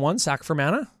Scion, 1/1, sack for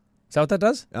mana? Is that what that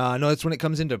does? No, that's when it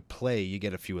comes into play, you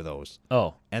get a few of those.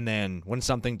 Oh. And then when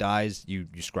something dies, you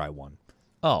scry one.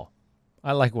 Oh.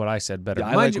 I like what I said better.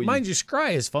 Yeah, mind you,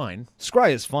 Scry is fine.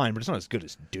 Scry is fine, but it's not as good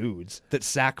as dudes that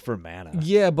sack for mana.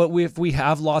 Yeah, but if we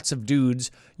have lots of dudes,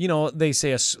 they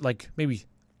say maybe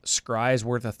Scry is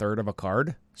worth a third of a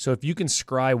card. So if you can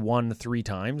Scry 1 3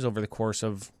 times over the course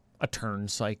of a turn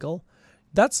cycle,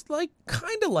 that's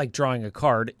kind of like drawing a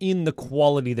card in the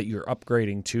quality that you're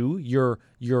upgrading to.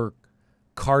 Your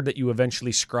card that you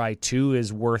eventually Scry to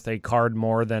is worth a card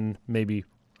more than maybe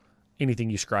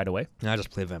anything you scried away. I just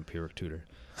play Vampiric Tutor.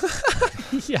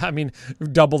 Yeah, I mean,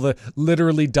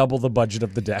 literally double the budget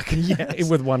of the deck. Yes.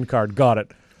 With one card. Got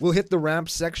it. We'll hit the ramp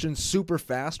section super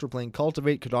fast. We're playing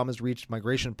Cultivate, Kodama's Reach,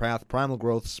 Migration Path, Primal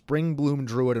Growth, Spring Bloom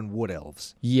Druid, and Wood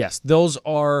Elves. Yes, those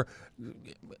are...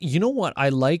 You know what? I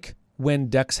like when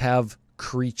decks have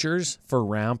creatures for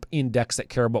ramp in decks that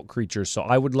care about creatures, so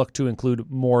I would look to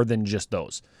include more than just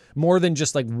those. More than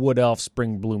just like Wood Elf,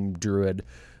 Spring Bloom Druid.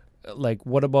 Like,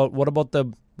 what about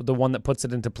the one that puts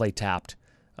it into play tapped?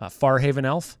 Farhaven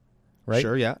Elf, right?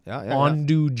 Sure, yeah.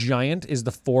 Ondu Giant is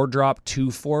the 4-drop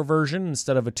 2/4 version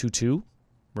instead of a 2/2,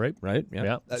 right? Right,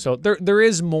 yeah. So there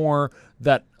is more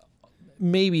that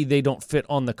maybe they don't fit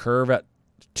on the curve at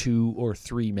 2 or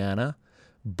 3 mana,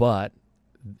 but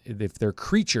if they're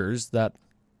creatures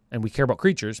and we care about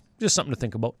creatures, just something to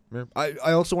think about. Yeah.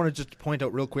 I also want to just point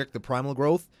out real quick, the Primal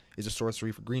Growth is a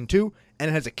sorcery for green 2, and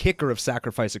it has a kicker of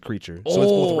sacrifice a creature. So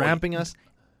it's both ramping us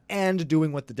and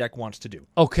doing what the deck wants to do.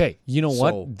 Okay, you know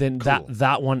what? Then cool.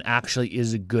 that one actually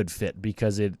is a good fit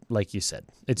because it, like you said,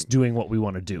 it's doing what we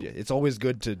want to do. It's always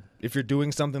good to, if you're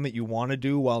doing something that you want to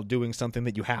do while doing something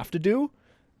that you have to do,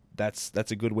 that's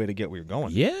a good way to get where you're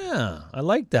going. Yeah, I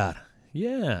like that.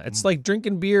 Yeah, it's like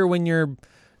drinking beer when you're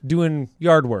doing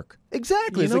yard work.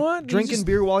 Exactly. You It's know like what? drinking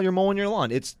beer while you're mowing your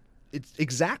lawn. It's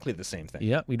exactly the same thing.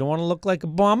 Yeah, we don't want to look like a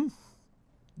bum,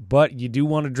 but you do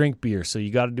want to drink beer, so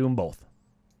you got to do them both.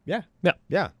 Yeah. Yeah.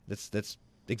 Yeah. That's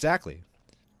exactly.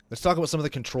 Let's talk about some of the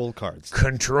control cards.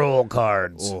 Control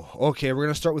cards. Oh, okay, we're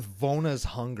going to start with Vona's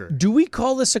Hunger. Do we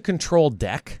call this a control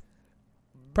deck?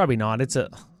 Probably not.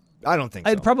 I don't think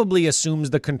so. It probably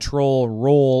assumes the control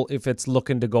role if it's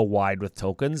looking to go wide with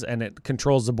tokens, and it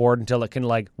controls the board until it can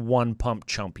one pump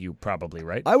chump you, probably,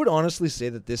 right? I would honestly say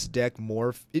that this deck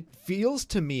it feels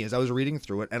to me, as I was reading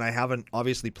through it, and I haven't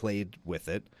obviously played with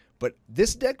it, but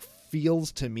this deck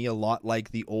feels to me a lot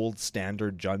like the old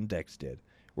standard Jund decks did,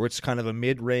 where it's kind of a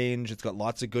mid-range, it's got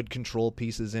lots of good control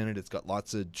pieces in it, it's got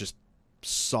lots of just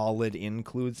solid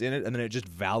includes in it, and then it just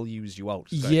values you out.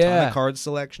 It's got a ton of card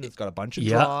selection, it's got a bunch of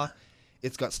draw,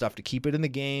 it's got stuff to keep it in the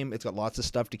game, it's got lots of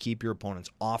stuff to keep your opponents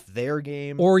off their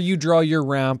game. Or you draw your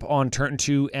ramp on turn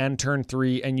 2 and turn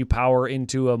 3, and you power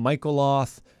into a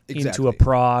Mycoloth, into a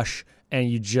Prosh, and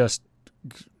you just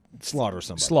slaughter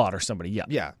somebody. Yeah.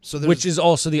 Yeah. So which is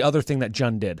also the other thing that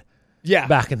Jund did. Yeah.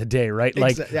 Back in the day, right?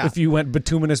 If you went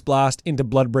Bituminous Blast into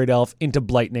Bloodbraid Elf, into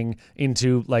Blightning,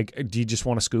 into do you just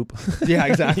want to scoop? Yeah,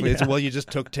 exactly. It's, well, you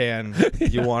just took 10.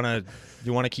 You wanna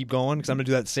keep going? Because I'm gonna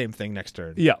do that same thing next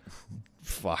turn. Yeah.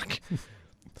 Fuck.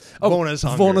 Vona's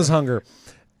Hunger. Vona's Hunger.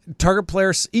 Target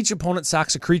player, each opponent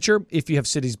sacks a creature. If you have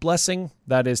City's Blessing,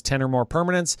 that is 10 or more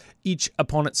permanents. Each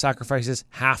opponent sacrifices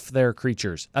half their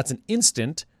creatures. That's an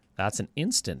instant.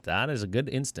 That is a good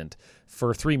instant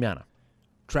for 3 mana.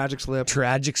 Tragic Slip.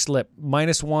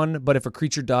 -1, but if a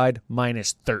creature died,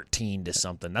 -13 to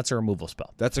something. That's a removal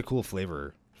spell. That's a cool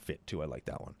flavor fit, too. I like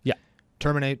that one. Yeah.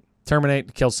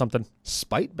 Terminate, kills something.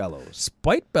 Spite Bellows.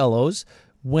 Spite Bellows,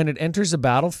 when it enters the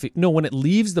battlefield... No, when it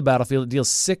leaves the battlefield, it deals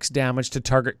 6 damage to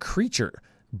target creature.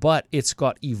 But it's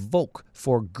got Evoke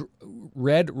for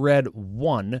red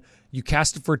 1. You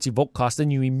cast it for its Evoke cost,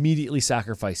 then you immediately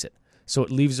sacrifice it. So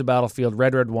it leaves the battlefield,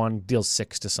 red 1, deals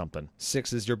 6 to something.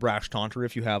 6 is your Brash Taunter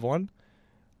if you have one.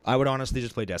 I would honestly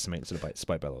just play Decimate instead of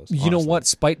Spite Bellows. You know what?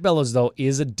 Spite Bellows, though,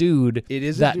 is a dude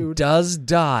that does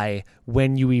die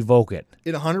when you evoke it.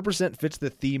 It 100% fits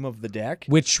the theme of the deck.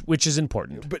 Which is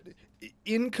important. But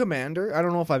in Commander, I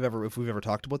don't know if we've ever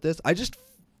talked about this,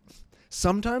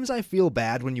 sometimes I feel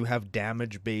bad when you have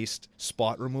damage-based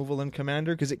spot removal in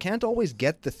Commander because it can't always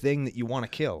get the thing that you want to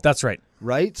kill. That's right.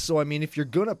 Right? So, I mean, if you're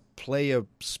going to play a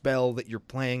spell that you're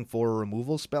playing for a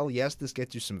removal spell, yes, this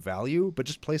gets you some value, but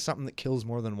just play something that kills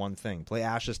more than one thing. Play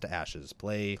Ashes to Ashes.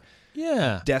 Play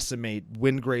Decimate,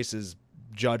 Windgrace's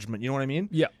Judgment. You know what I mean?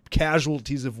 Yeah.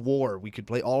 Casualties of War. We could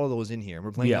play all of those in here.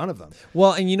 We're playing none of them.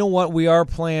 Well, and you know what? We are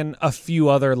playing a few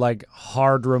other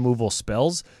hard removal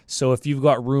spells. So if you've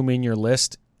got room in your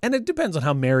list, and it depends on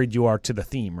how married you are to the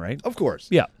theme, right? Of course.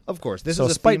 Yeah. Of course. This so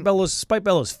is a Spite theme.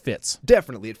 Bellows fits.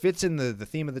 Definitely. It fits in the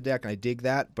theme of the deck, and I dig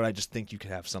that, but I just think you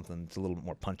could have something that's a little bit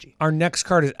more punchy. Our next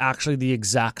card is actually the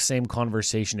exact same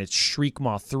conversation. It's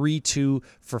Shriekmaw, 3/2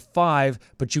 for 5,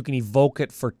 but you can evoke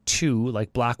it for 2,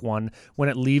 like black 1. When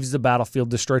it leaves the battlefield,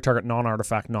 destroy target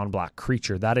non-artifact, non-black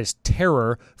creature. That is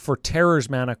Terror for Terror's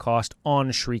mana cost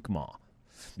on Shriekmaw.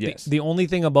 Yes. The only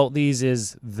thing about these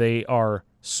is they are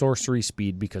sorcery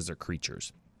speed because they're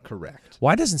creatures. Correct.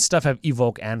 Why doesn't stuff have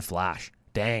evoke and flash?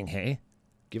 Dang, hey?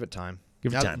 Give it time.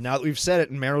 Give it time. Now that we've said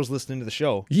it and Marrow's listening to the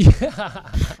show.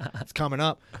 Yeah. It's coming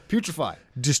up. Putrefy.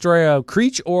 Destroy a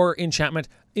creature or enchantment.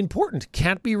 Important.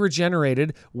 Can't be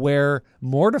regenerated, where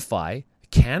Mortify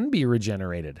can be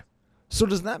regenerated. So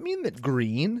does that mean that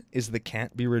green is the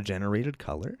can't be regenerated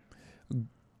color?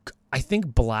 I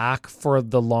think black for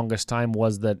the longest time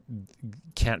was that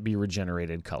can't be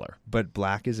regenerated color. But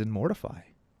black is in Mortify.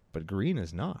 But green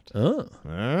is not. Oh.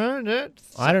 I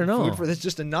don't know. That's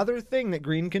just another thing that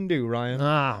green can do, Ryan.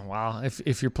 Well,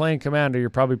 if you're playing Commander, you're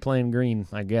probably playing green,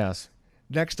 I guess.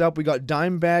 Next up, we got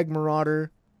Dimebag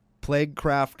Marauder, Plague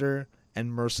Crafter,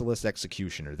 and Merciless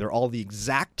Executioner. They're all the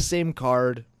exact same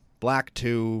card. Black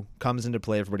 2 comes into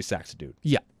play. Everybody sacks a dude.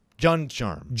 Yeah. Jund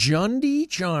Charm. Jundi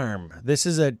Charm. This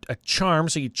is a charm,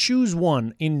 so you choose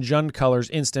one in Jund colors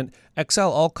instant. Exile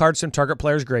all cards from target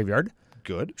player's graveyard.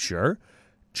 Good. Sure.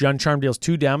 Jund Charm deals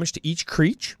 2 damage to each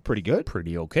creature. Pretty good.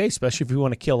 Pretty okay, especially if we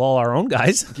want to kill all our own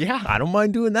guys. Yeah. I don't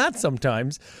mind doing that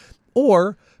sometimes.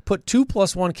 Or put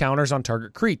 2+1 counters on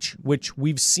target creature, which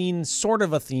we've seen sort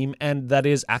of a theme, and that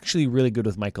is actually really good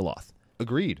with Mycoloth.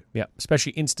 Agreed. Yeah,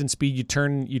 especially instant speed. You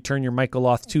turn your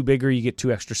Mycoloth 2 bigger, you get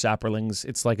 2 extra Saproings.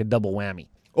 It's like a double whammy.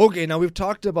 Okay, now we've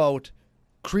talked about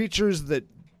creatures that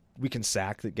we can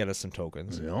sack that get us some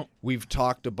tokens. Yep. We've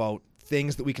talked about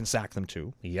things that we can sack them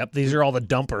to. Yep, these are all the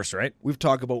dumpers, right? We've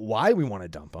talked about why we want to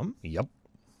dump them. Yep.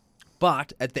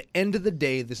 But at the end of the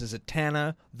day, this is a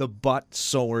Tana the Butt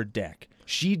Sower deck.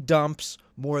 She dumps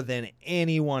more than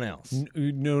anyone else.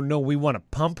 No, we want to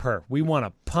pump her. We want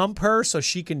to pump her so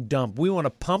she can dump. We want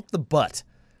to pump the butt.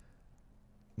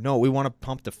 No, we want to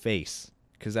pump the face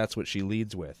because that's what she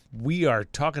leads with. We are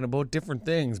talking about different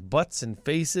things, butts and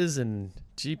faces and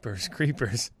jeepers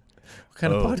creepers. What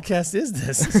kind of podcast is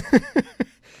this?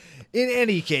 In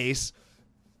any case,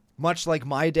 much like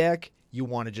my deck, you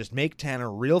want to just make Tana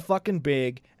real fucking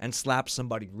big and slap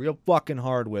somebody real fucking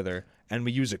hard with her, and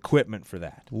we use equipment for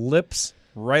that. Lips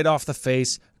right off the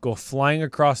face, go flying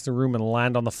across the room and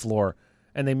land on the floor.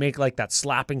 And they make like that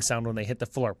slapping sound when they hit the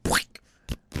floor.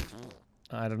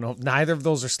 I don't know. Neither of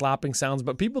those are slapping sounds,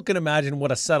 but people can imagine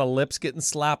what a set of lips getting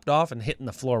slapped off and hitting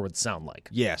the floor would sound like.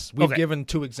 Yes, we've given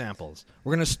 2 examples.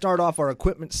 We're going to start off our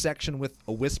equipment section with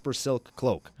a Whisper Silk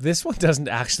Cloak. This one doesn't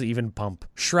actually even pump.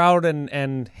 Shroud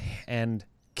and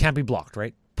can't be blocked,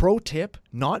 right? Pro tip,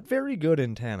 not very good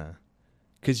in Tana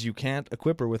because you can't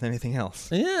equip her with anything else.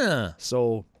 Yeah.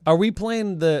 So Are we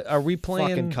playing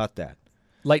fucking cut that.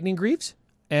 Lightning Greaves?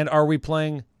 And are we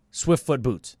playing Swiftfoot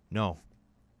Boots? No.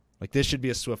 Like, this should be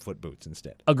a Swiftfoot Boots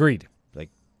instead. Agreed. Like,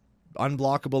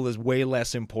 unblockable is way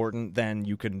less important than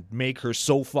you can make her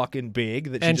so fucking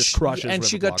big that she just crushes. And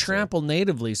she whoever got blocks her. trampled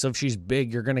natively, so if she's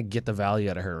big, you're going to get the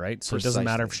value out of her, right? So it doesn't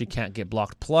matter if Precisely. she can't get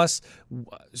blocked. Plus,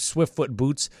 Swiftfoot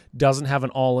Boots doesn't have an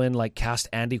all-in like cast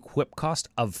and equip cost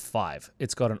of 5.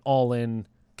 It's got an all-in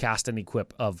cast and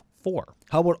equip of 4.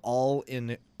 How about all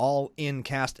in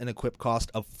cast and equip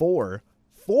cost of 4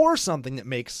 for something that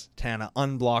makes Tana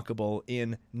unblockable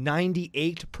in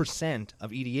 98% of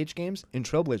EDH games in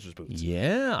Trailblazers Boots?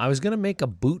 Yeah, I was going to make a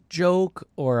boot joke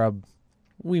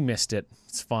we missed it.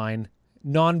 It's fine.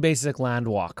 Non-basic land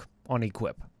walk on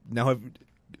equip. Now,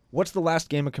 what's the last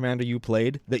game of Commander you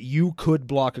played that you could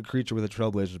block a creature with a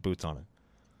Trailblazers Boots on it?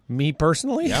 Me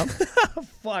personally? Yep.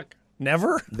 Fuck.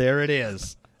 Never? There it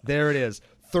is. There it is.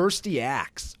 Thirsty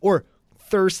Axe. Or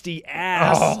Thirsty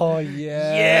Ass. Oh,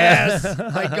 yeah. Yes!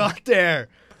 I got there.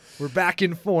 We're back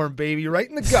in form, baby. Right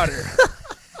in the gutter.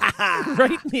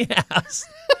 Right in the ass.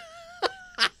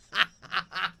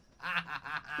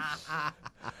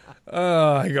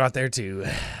 Oh, I got there too.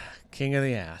 King of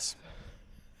the ass.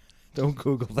 Don't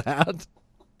Google that.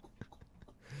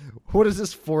 What does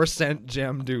this 4-cent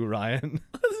gem do, Ryan?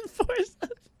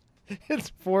 It's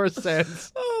 4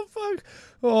 cents. Oh, fuck.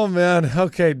 Oh, man.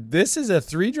 Okay, this is a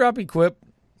 3-drop equip.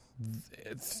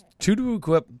 It's 2 to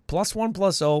equip,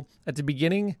 +1/+0 at the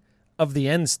beginning of the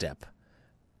end step.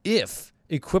 If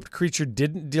equipped creature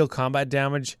didn't deal combat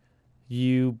damage,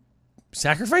 you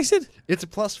sacrifice it? It's a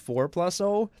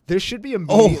 +4/+0. This should be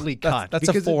immediately cut. That's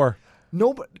a 4.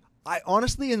 No, but I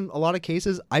honestly, in a lot of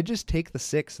cases, I just take the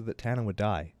 6 so that Tana would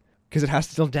die. Because it has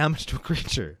to deal damage to a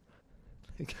creature.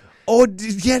 Oh,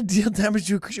 yeah, deal damage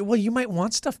to a creature. Well, you might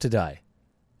want stuff to die.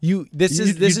 This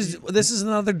is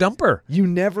another dumper. You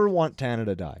never want Tana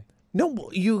to die. No,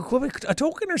 you equip a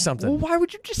token or something. Well, why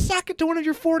would you just sack it to one of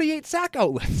your 48 sack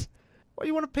outlets? Why do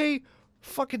you want to pay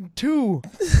fucking 2?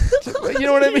 You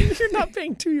know what I mean? You're not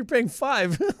paying 2, you're paying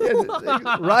 5.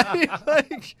 Right?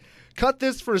 Like, cut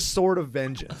this for a Sword of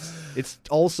Vengeance. It's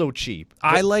also cheap.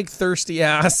 I like thirsty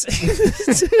ass.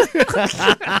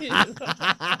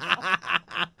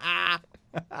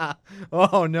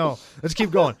 Oh no! Let's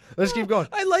keep going. Let's keep going.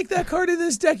 I like that card in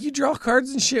this deck. You draw cards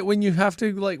and shit when you have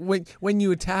to, like, when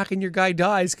you attack and your guy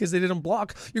dies because they didn't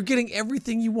block. You're getting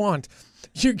everything you want.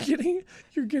 You're getting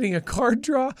a card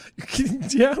draw. You're getting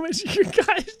damage. Your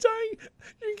guy's dying.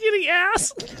 You're getting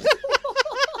ass.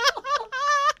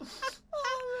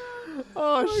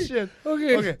 Oh shit.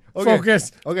 Okay. Okay.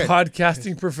 Focus. Okay.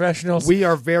 Podcasting professionals. We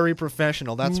are very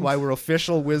professional. That's why we're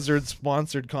official Wizards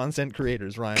sponsored content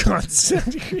creators, Ryan.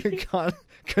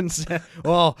 Consent.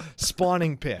 Oh,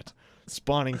 spawning pit.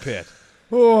 Spawning pit.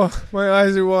 Oh, my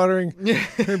eyes are watering.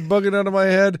 They're bugging out of my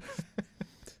head.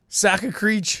 Sack a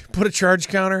creature, put a charge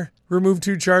counter, remove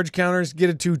 2 charge counters, get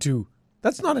a 2/2.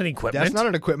 That's not an equipment. That's not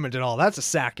an equipment at all. That's a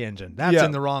sack engine. That's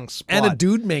in the wrong spot. And a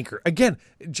dude maker. Again,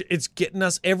 it's getting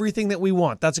us everything that we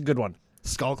want. That's a good one.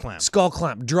 Skull clamp. Skull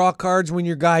clamp. Draw cards when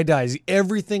your guy dies.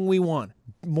 Everything we want.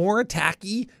 More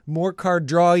attacky, more card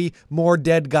drawy, more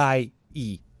dead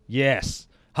guy-y. Yes.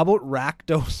 How about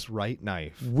Rakdos Right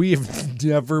Knife? We have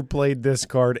never played this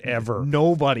card ever.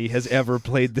 Nobody has ever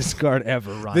played this card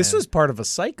ever, Ryan. This was part of a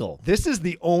cycle. This is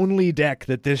the only deck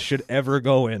that this should ever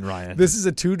go in, Ryan. This is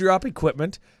a 2-drop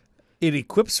equipment. It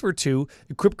equips for 2.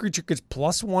 Equipped creature gets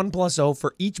 +1/+0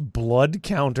 for each blood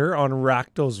counter on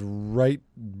Rakdos right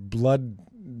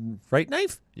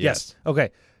knife? Yes. Okay.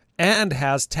 And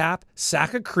has tap,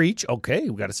 sack a creature. Okay,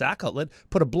 we got a sack outlet.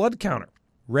 Put a blood counter.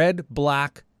 Red,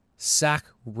 black, Sac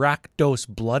Rakdos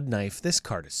Blood Knife. This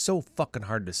card is so fucking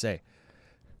hard to say.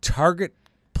 Target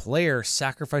player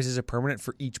sacrifices a permanent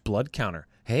for each blood counter.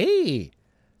 Hey,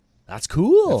 that's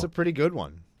cool. That's a pretty good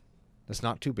one. That's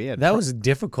not too bad. That was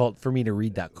difficult for me to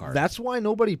read that card. That's why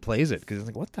nobody plays it, because it's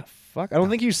like, what the fuck? I don't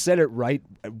think you said it right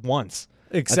once.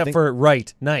 Except for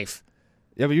right, knife.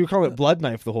 Yeah, but you call it blood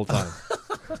knife the whole time.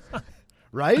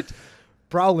 Right?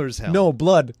 Prowler's helm. No,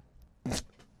 blood.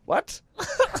 What?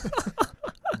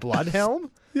 Blood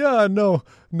helm? Yeah, no,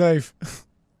 knife.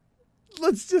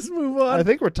 Let's just move on. I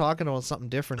think we're talking about something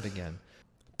different again.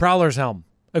 Prowler's Helm.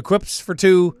 Equips for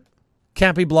 2.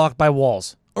 Can't be blocked by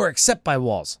walls. Or except by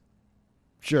walls.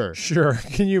 Sure. Sure.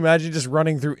 Can you imagine just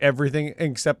running through everything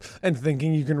except and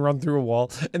thinking you can run through a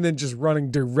wall and then just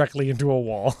running directly into a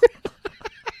wall?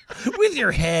 With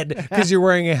your head because you're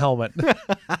wearing a helmet.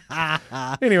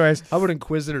 Anyways. How about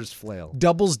Inquisitor's Flail?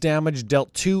 Doubles damage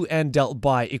dealt to and dealt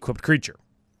by equipped creature.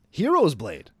 Hero's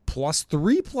Blade.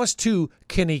 +3/+2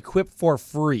 can equip for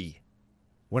free.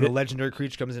 When a legendary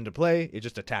creature comes into play, it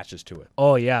just attaches to it.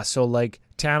 Oh, yeah. So, like,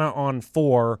 Tana on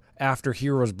 4 after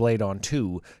Hero's Blade on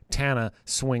 2, Tana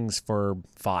swings for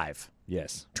 5.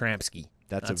 Yes. Tramsky.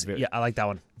 That's a very... Yeah, I like that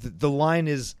one. The line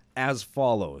is as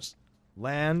follows.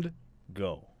 Land,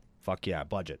 go. Fuck yeah,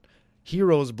 budget.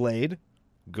 Hero's Blade,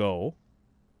 go.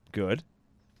 Good.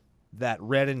 That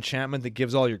red enchantment that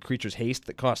gives all your creatures haste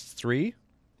that costs 3,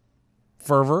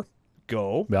 Fervor.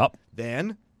 go. Yep.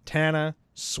 Then, Tana,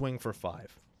 swing for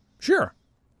 5. Sure.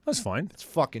 That's fine. It's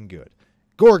fucking good.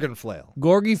 Gorgon Flail.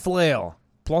 Gorgy Flail.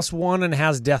 +1 and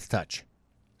has Death Touch.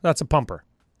 That's a pumper.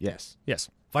 Yes. Yes.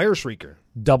 Fire Shrieker.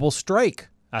 Double Strike.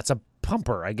 That's a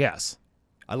pumper, I guess.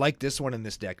 I like this one in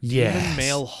this deck. Yes. Demon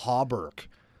Male Hauberk.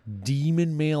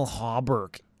 Demon Male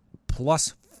Hauberk.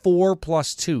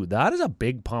 +4/+2. That is a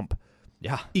big pump.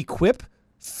 Yeah. Equip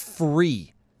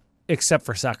free, except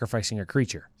for sacrificing a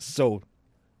creature. So,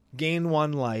 gain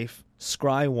 1 life,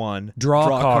 scry 1, Draw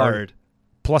a card.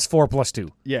 +4/+2.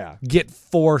 Yeah. Get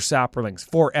 4 Saprolings.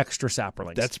 4 extra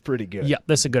Saprolings. That's pretty good. Yeah,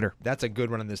 that's a gooder. That's a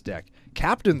good one in this deck.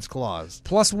 Captain's Claws.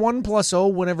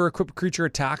 +1/+0. Whenever equipped creature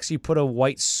attacks, you put a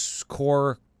white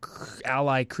core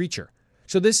ally creature.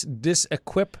 So this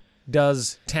equip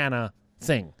does Tana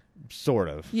thing. Sort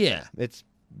of. Yeah. It's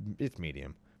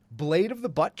medium. Blade of the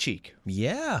Butt Cheek.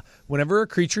 Yeah. Whenever a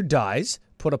creature dies,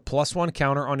 put a +1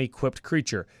 counter on equipped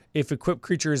creature. If equipped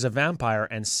creature is a vampire,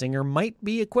 and Singer might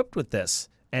be equipped with this,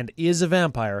 and is a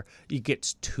vampire, it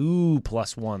gets 2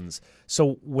 +1s.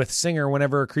 So with Singer,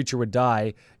 whenever a creature would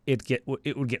die, it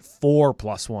would get 4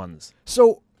 +1s.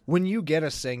 So when you get a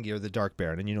Sengir, the Dark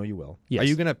Baron, and you know you will, Yes. are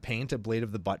you going to paint a Blade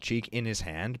of the Butt Cheek in his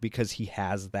hand because he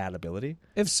has that ability?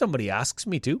 If somebody asks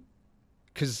me to.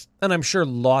 Because And I'm sure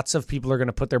lots of people are going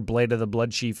to put their Blade of the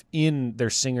Blood Chief in their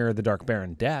Singer, the Dark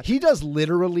Baron deck. he does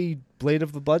literally Blade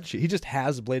of the Blood Chief. He just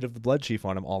has Blade of the Blood Chief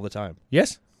on him all the time.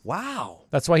 Yes. Wow.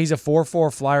 That's why he's a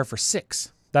 4/4 flyer for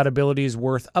 6. That ability is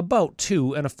worth about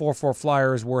 2, and a 4/4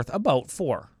 flyer is worth about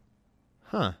 4.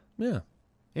 Huh. Yeah.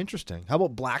 Interesting. How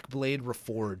about Black Blade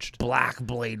Reforged? Black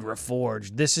Blade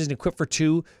Reforged. This is an equip for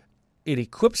 2. It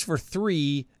equips for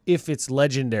 3 if it's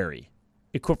legendary.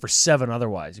 Equip for 7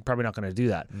 otherwise. You're probably not going to do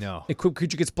that. No. Equipped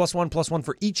creature gets +1/+1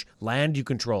 for each land you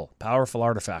control. Powerful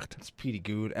artifact. It's pretty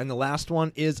good. And the last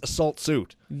one is Assault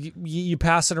Suit. You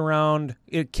pass it around.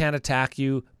 It can't attack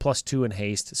you. +2 in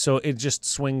haste. So it just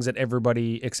swings at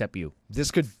everybody except you.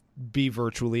 This could be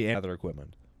virtually any other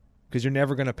equipment. Because you're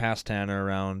never going to pass Tana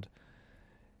around.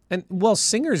 And, well,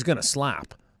 Singer's going to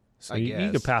slap. So I you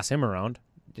guess. could pass him around.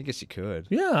 I guess you could.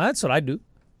 Yeah, that's what I do.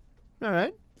 All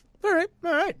right. All right.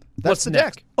 All right. That's What's the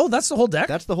next? deck. Oh, that's the whole deck?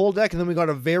 That's the whole deck. And then we got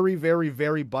a very, very,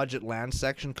 very budget land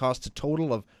section. Costs a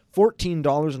total of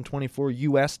 $14.24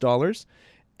 US dollars.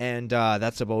 And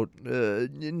that's about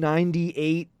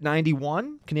 98,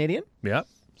 91 Canadian. Yeah.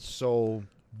 So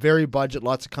very budget.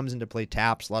 Lots of comes into play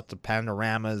taps, lots of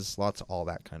panoramas, lots of all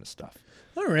that kind of stuff.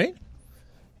 All right.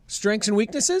 Strengths and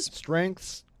weaknesses?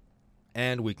 Strengths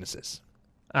and weaknesses.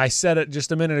 I said it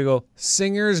just a minute ago.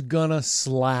 Singer's gonna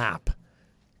slap.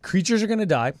 Creatures are gonna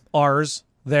die. Ours,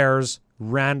 theirs,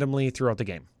 randomly throughout the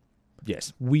game.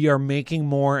 Yes. We are making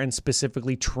more and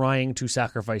specifically trying to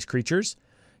sacrifice creatures.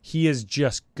 He is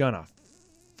just gonna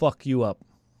fuck you up.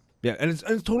 Yeah, and it's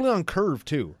totally on curve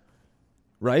too,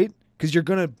 right? Because you're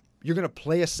gonna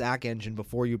play a sack engine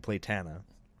before you play Tana.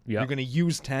 Yeah. You're gonna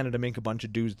use Tana to make a bunch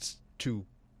of dudes to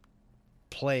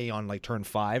play on like turn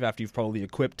 5 after you've probably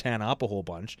equipped Tana up a whole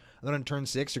bunch. And then on turn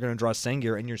 6 you're gonna draw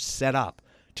Sengir and you're set up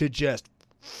to just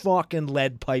fucking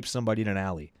lead pipe somebody in an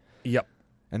alley. Yep.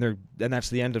 And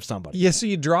that's the end of somebody. Yeah, so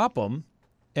you drop him,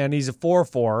 and he's a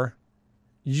 4/4.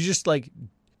 You just like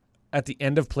at the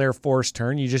end of player 4's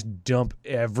turn, you just dump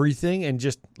everything and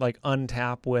just like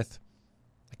untap with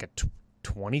like a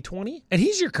 20/20, and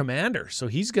he's your commander, so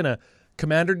he's gonna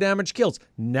commander damage kills.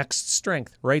 Next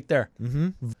strength right there.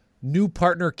 New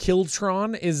partner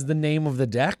Killtron is the name of the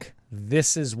deck.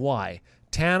 This is why.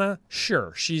 Tana,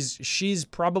 sure, she's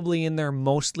probably in there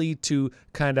mostly to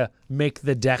kind of make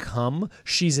the deck hum.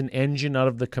 She's an engine out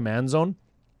of the command zone,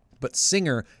 but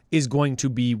Singer is going to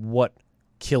be what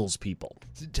kills people.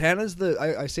 Tana's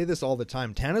I say this all the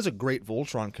time. Tana's a great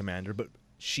Voltron commander, but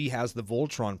she has the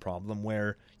Voltron problem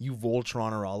where you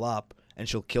Voltron her all up and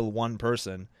she'll kill one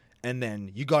person, and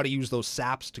then you got to use those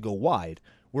saps to go wide.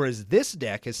 Whereas this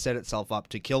deck has set itself up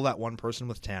to kill that one person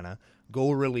with Tana,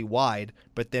 go really wide,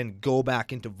 but then go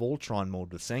back into Voltron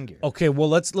mode with Sengir. Okay, well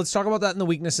let's talk about that in the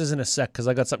weaknesses in a sec, because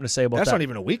I got something to say about that. That's not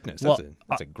even a weakness.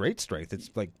 That's a great strength. It's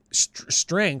like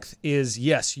strength is,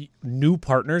 yes, new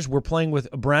partners. We're playing with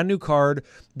a brand new card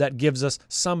that gives us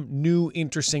some new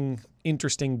interesting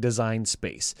design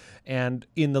space. And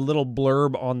in the little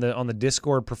blurb on the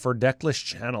Discord preferred deck list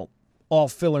channel, all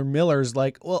Filler Miller's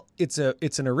like, well, it's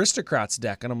an Aristocrats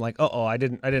deck, and I'm like, I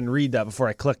didn't read that before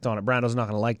I clicked on it. Brando's not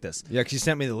going to like this. Yeah, because you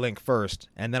sent me the link first,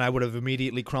 and then I would have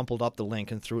immediately crumpled up the link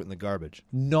and threw it in the garbage.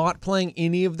 Not playing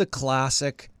any of the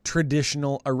classic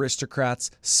traditional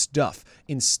Aristocrats stuff.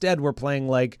 Instead, we're playing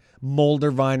like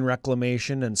Moldervine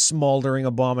Reclamation and Smoldering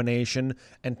Abomination,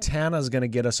 and Tana's going to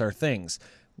get us our things.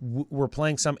 We're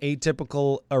playing some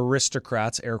atypical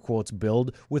Aristocrats, air quotes,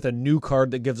 build with a new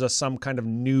card that gives us some kind of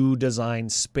new design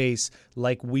space,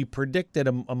 like we predicted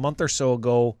a month or so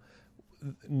ago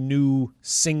new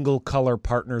single color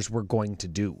partners were going to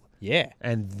do. Yeah.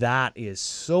 And that is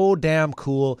so damn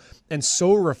cool and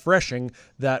so refreshing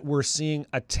that we're seeing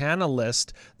a Tana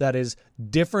list that is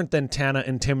different than Tana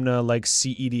and Timna like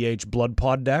CEDH Blood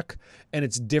Pod deck, and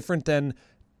it's different than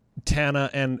Tana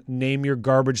and name your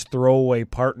garbage throwaway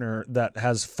partner that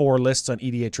has 4 lists on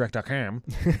EDHREC.com.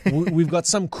 We've got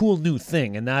some cool new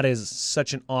thing, and that is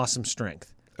such an awesome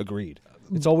strength. Agreed.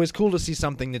 It's always cool to see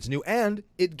something that's new, and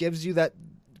it gives you that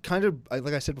kind of,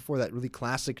 like I said before, that really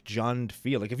classic Jund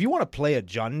feel. Like if you want to play a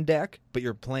Jund deck, but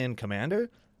you're playing Commander,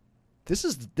 this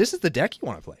is the deck you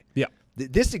want to play. Yeah.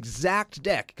 This exact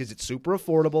deck, because it's super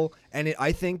affordable, and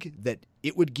I think that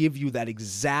it would give you that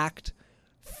exact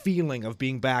feeling of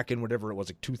being back in whatever it was,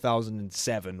 like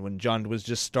 2007, when Jund was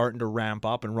just starting to ramp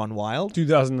up and run wild.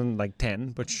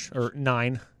 2010, or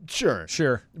 9.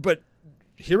 Sure. But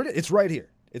here it is. It's right here.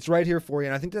 It's right here for you,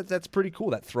 and I think that's pretty cool.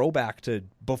 That throwback to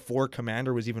before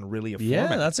Commander was even really a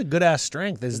format. Yeah, that's a good ass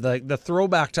strength. Is the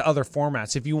throwback to other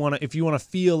formats. If you want to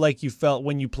feel like you felt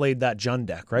when you played that Jund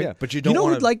deck, right? Yeah, but you don't. You know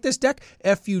who'd like this deck?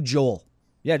 F.U. Joel.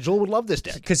 Yeah, Joel would love this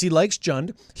deck because he likes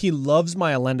Jund. He loves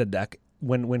my Elenda deck.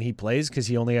 When he plays, because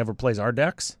he only ever plays our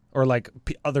decks or like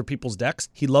other people's decks.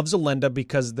 He loves Elenda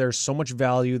because there's so much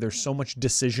value, there's so much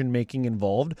decision making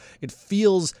involved.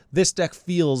 This deck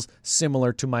feels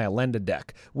similar to my Elenda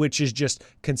deck, which is just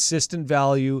consistent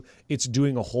value. It's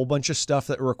doing a whole bunch of stuff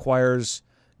that requires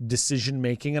decision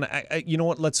making. And I you know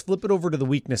what? Let's flip it over to the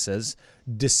weaknesses.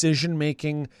 Decision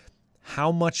making.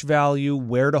 How much value,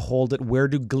 where to hold it, where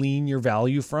to glean your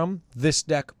value from. This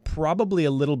deck probably a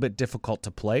little bit difficult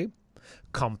to play,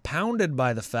 compounded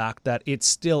by the fact that it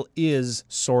still is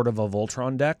sort of a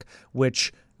Voltron deck,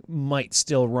 which might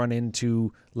still run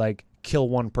into like kill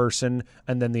one person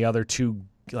and then the other two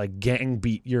like gang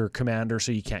beat your commander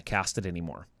so you can't cast it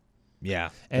anymore. Yeah,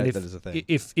 and that is a thing.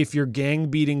 If your gang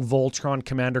beating Voltron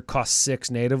commander costs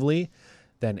 6 natively,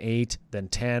 then 8, then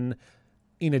 10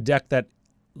 in a deck that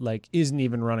like isn't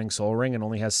even running Soul Ring and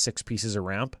only has 6 pieces of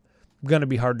ramp, going to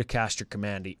be hard to cast your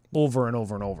commandy over and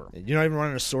over and over. You're not even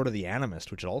running a Sword of the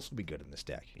Animist, which would also be good in this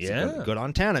deck. Yeah. Good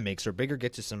on Tana, makes her bigger,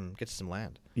 gets you some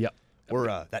land. Yep.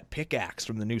 Or that pickaxe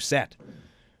from the new set,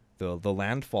 the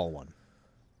landfall one.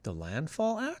 The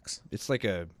landfall axe? It's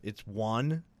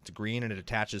one. It's green and it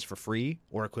attaches for free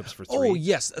or equips for 3. Oh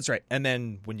yes, that's right. And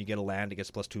then when you get a land, it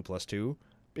gets +2/+2.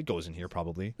 It goes in here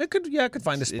probably. I could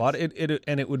find a spot.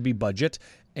 It would be budget,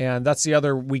 and that's the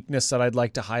other weakness that I'd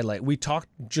like to highlight. We talked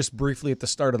just briefly at the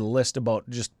start of the list about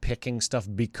just picking stuff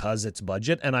because it's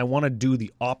budget, and I want to do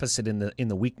the opposite in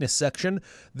the weakness section.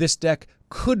 This deck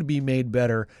could be made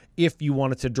better if you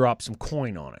wanted to drop some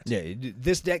coin on it. Yeah,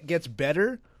 this deck gets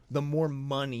better the more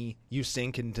money you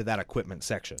sink into that equipment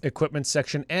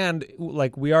section. And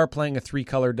like we are playing a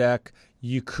 3-color deck,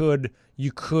 you could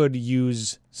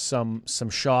use some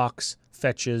shocks,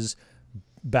 fetches,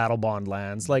 battle bond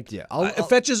lands. Like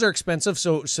fetches are expensive,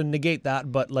 so negate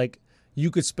that. But like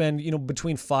you could spend,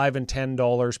 between $5 and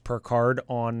 $10 per card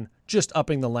on just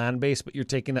upping the land base, but you're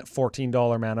taking that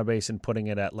 $14 mana base and putting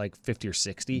it at like 50 or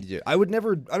 60. Yeah,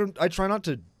 I try not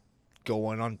to go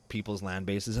on people's land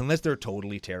bases unless they're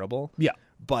totally terrible. Yeah.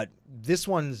 But this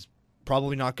one's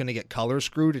probably not going to get color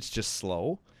screwed. It's just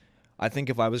slow. I think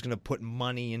if I was going to put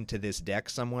money into this deck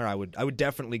somewhere, I would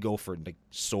definitely go for like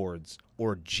Swords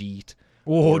or Jeet.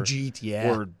 Oh, Jeet,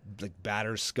 yeah. Or like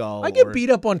Batterskull. I get beat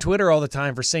up on Twitter all the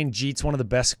time for saying Jeet's one of the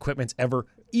best equipments ever,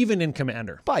 even in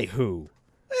Commander. By who?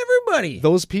 Everybody.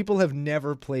 Those people have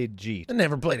never played Jeet. I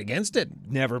never played against it.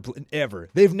 Ever.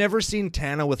 They've never seen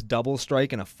Tana with double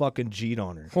strike and a fucking Jeet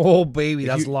on her. Oh, baby,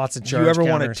 that's lots of charge You ever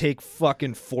counters. want to take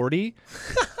fucking 40?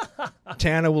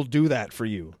 Tana will do that for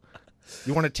you.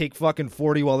 You want to take fucking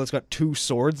 40 while it's got 2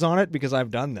 swords on it? Because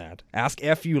I've done that. Ask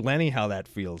F.U. Lenny how that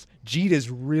feels. Jeet is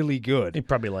really good. He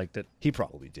probably liked it. He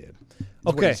probably did. That's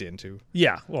Okay. what he's into.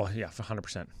 Yeah, well, yeah, for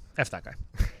 100%. F that guy.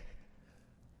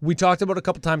 We talked about a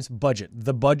couple times budget.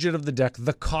 The budget of the deck,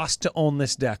 the cost to own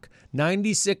this deck.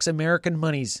 96 American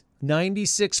monies,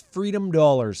 96 freedom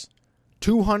dollars.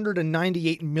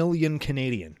 298 million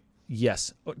Canadian.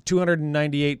 Yes,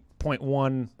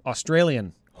 298.1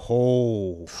 Australian.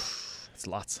 Oh, That's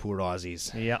lots. poor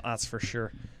Aussies. Yeah, that's for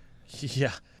sure.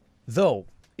 Yeah. Though,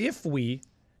 if we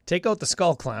take out the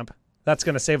skull clamp, that's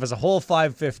going to save us a whole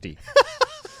 $550.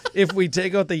 If we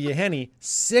take out the Yahenni,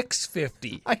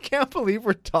 $650. I can't believe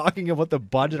we're talking about the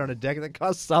budget on a deck that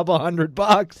costs sub $100.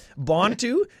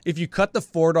 Bontu, if you cut the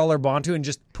 $4 Bontu and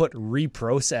just put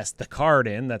reprocess the card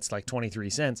in, that's like 23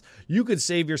 cents, you could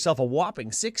save yourself a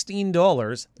whopping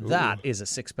 $16. That is a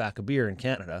 6-pack of beer in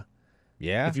Canada.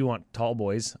 Yeah. If you want tall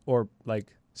boys or like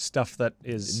stuff that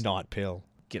is... Not pill.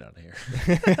 Get out of here.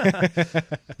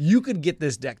 You could get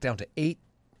this deck down to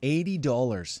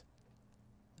 $80.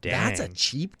 Dang. That's a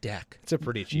cheap deck. It's a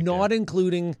pretty cheap Not deck.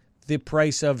 including the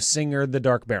price of Singer the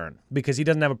Dark Baron, because he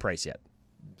doesn't have a price yet.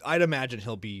 I'd imagine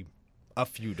he'll be a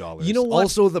few dollars. You know what?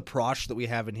 Also, the Prosh that we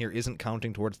have in here isn't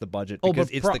counting towards the budget Oh, because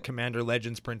but it's the Commander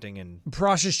Legends printing and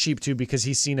Prosh is cheap too because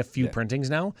he's seen a few printings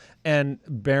now, and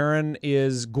Baron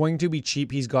is going to be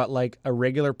cheap. He's got like a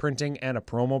regular printing and a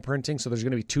promo printing, so there's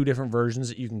going to be 2 different versions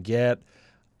that you can get.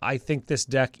 I think this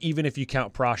deck, even if you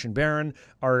count Prosh and Baron,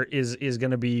 is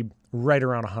going to be right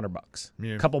around $100.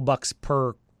 Yeah. A couple bucks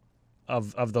per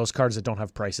of those cards that don't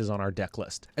have prices on our deck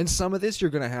list. And some of this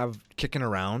you're going to have kicking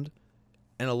around,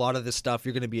 and a lot of this stuff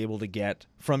you're going to be able to get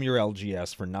from your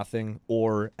LGS for nothing,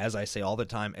 or, as I say all the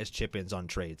time, as chip-ins on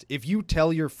trades. If you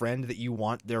tell your friend that you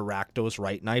want their Rakdos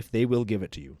right knife, they will give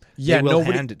it to you. Yeah, they will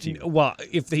nobody, hand it to you. Well,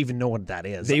 if they even know what that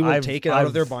is. They will take it out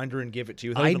of their binder and give it to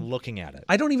you without even looking at it.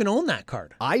 I don't even own that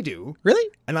card. I do.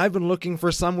 Really? And I've been looking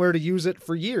for somewhere to use it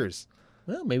for years.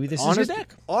 Well, maybe this is your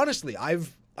deck. Honestly, I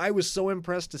was so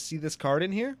impressed to see this card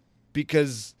in here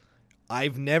because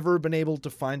I've never been able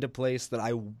to find a place that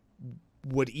I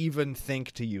would even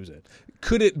think to use it.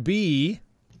 Could it be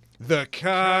the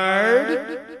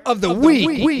card of the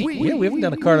week? Yeah, we haven't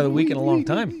done a card of the week in a long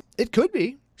time. It could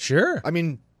be. Sure. I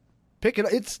mean, pick it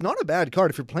up. It's not a bad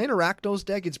card. If you're playing a Rakdos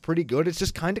deck, it's pretty good. It's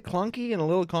just kind of clunky and a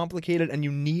little complicated, and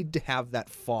you need to have that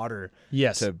fodder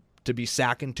Yes. to be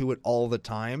sacking to it all the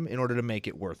time in order to make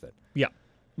it worth it. Yeah.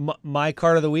 My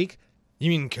card of the week? You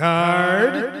mean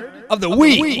card of the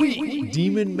week?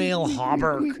 Demon Male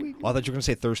Hauberk. Oh, I thought you were going to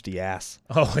say thirsty ass.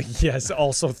 Oh, yes.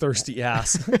 Also thirsty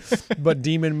ass. But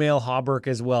Demon Male Hauberk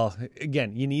as well.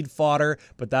 Again, you need fodder,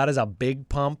 but that is a big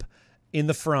pump in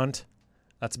the front.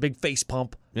 That's a big face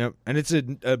pump. Yep. And it's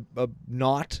a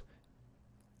not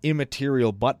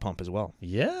immaterial butt pump as well.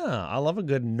 Yeah. I love a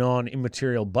good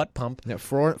non-immaterial butt pump. Yeah,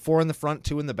 four in the front,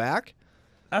 2 in the back.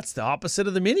 That's the opposite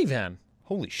of the minivan.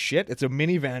 Holy shit, it's a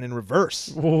minivan in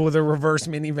reverse. Oh, the reverse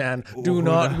minivan. Do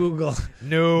not Google.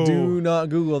 No. Do not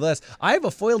Google this. I have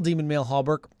a foil Demon Male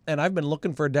Hauberk, and I've been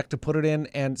looking for a deck to put it in,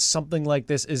 and something like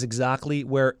this is exactly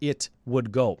where it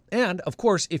would go. And, of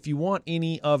course, if you want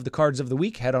any of the cards of the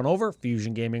week, head on over,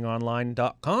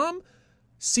 FusionGamingOnline.com.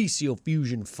 CCO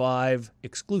Fusion 5,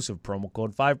 exclusive promo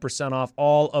code, 5% off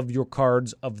all of your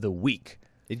cards of the week.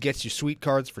 It gets you sweet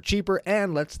cards for cheaper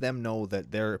and lets them know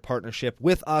that their partnership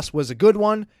with us was a good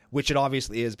one, which it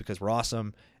obviously is because we're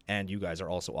awesome, and you guys are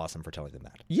also awesome for telling them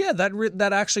that. Yeah,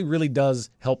 that actually really does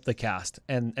help the cast,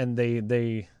 and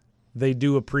they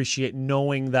do appreciate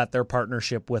knowing that their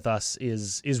partnership with us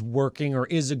is working or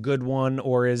is a good one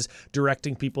or is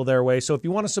directing people their way. So if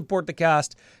you want to support the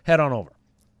cast, head on over.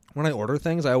 When I order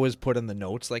things, I always put in the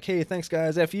notes like, hey, thanks,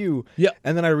 guys, F you. Yep.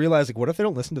 And then I realize, like, what if they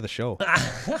don't listen to the show?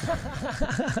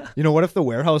 What if the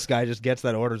warehouse guy just gets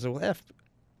that order and says, well,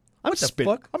 I'm What the spit.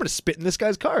 fuck? I'm gonna spit in this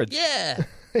guy's cards. Yeah.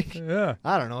 Yeah.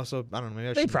 I don't know. So I don't know. Maybe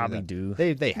I They should probably do. do.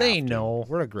 That. They have They to. know.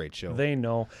 We're a great show. They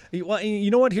know. Well, you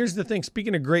know what? Here's the thing.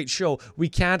 Speaking of great show, we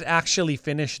can't actually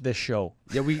finish this show.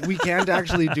 Yeah, we can't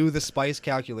actually do the spice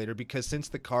calculator because since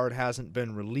the card hasn't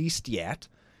been released yet,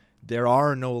 there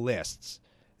are no lists.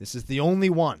 This is the only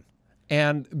one.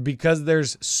 And because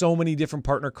there's so many different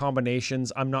partner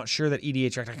combinations, I'm not sure that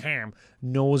EDH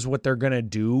knows what they're going to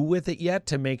do with it yet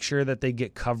to make sure that they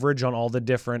get coverage on all the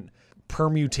different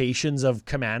permutations of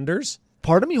commanders.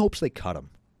 Part of me hopes they cut them,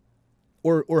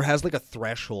 or has like a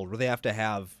threshold where they have to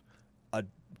have a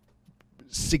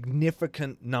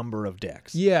significant number of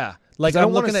decks. Yeah, like I I'm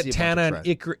don't wanna looking at see a Tana bunch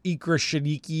and of Ikra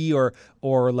Shadiki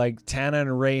or like Tana and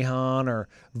Rayhan or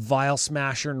Vile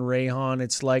Smasher and Rayhan.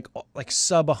 It's like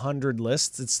sub 100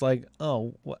 lists. It's like,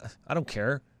 oh, I don't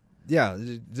care. Yeah,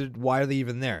 why are they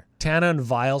even there? Tana and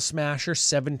Vile Smasher,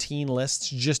 17 lists,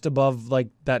 just above like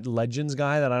that Legends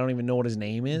guy that I don't even know what his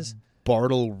name is.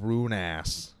 Bartle Rune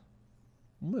Ass.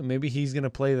 Maybe he's going to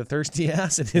play the thirsty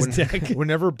ass in his deck.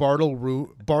 Whenever Bartle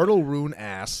Rune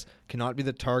Ass cannot be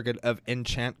the target of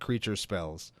enchant creature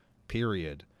spells.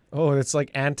 Period. Oh, it's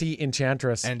like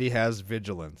anti-enchantress. And he has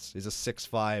vigilance. He's a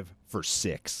 6/5 for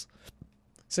 6.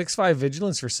 6/5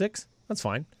 vigilance for 6? That's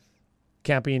fine.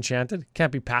 Can't be enchanted.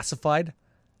 Can't be pacified.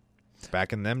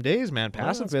 Back in them days, man,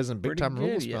 pacifism, big time Pretty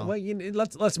rule good. Yeah, spell. well,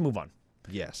 let's move on.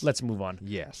 Yes. Let's move on.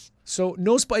 Yes. So,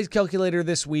 no spice calculator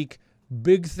this week.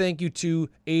 Big thank you to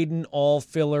Aiden All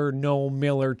Filler No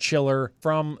Miller Chiller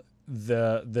from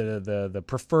the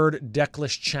preferred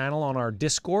decklist channel on our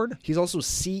Discord. He's also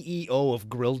CEO of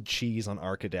Grilled Cheese on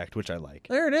Architect, which I like.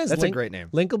 There it is. That's a great name.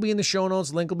 Link will be in the show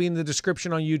notes. Link will be in the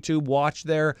description on YouTube. Watch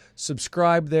there.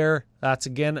 Subscribe there. That's,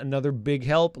 again, another big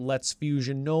help. Lets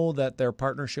Fusion know that their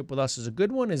partnership with us is a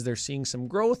good one, as they're seeing some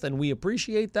growth, and we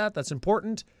appreciate that. That's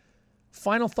important.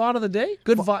 Final thought of the day?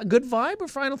 Good vibe or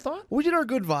final thought? We did our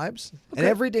good vibes. And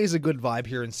every day's a good vibe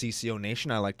here in CCO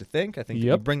Nation, I like to think. I think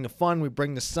that we bring the fun, we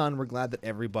bring the sun. We're glad that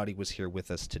everybody was here with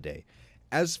us today.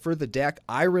 As for the deck,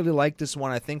 I really like this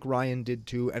one. I think Ryan did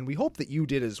too, and we hope that you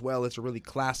did as well. It's a really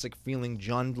classic feeling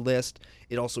Jund list.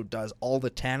 It also does all the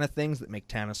Tana things that make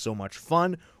Tana so much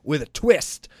fun, with a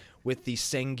twist, with the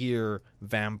Sengir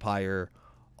Vampire,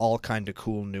 all kind of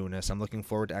cool newness. I'm looking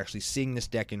forward to actually seeing this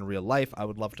deck in real life. I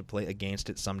would love to play against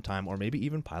it sometime, or maybe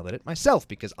even pilot it myself,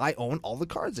 because I own all the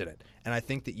cards in it, and I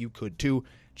think that you could too.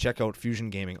 Check out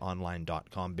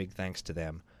FusionGamingOnline.com. Big thanks to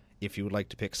them if you would like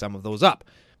to pick some of those up.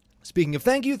 Speaking of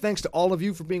thank you, thanks to all of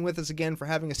you for being with us again, for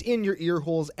having us in your ear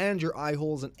holes and your eye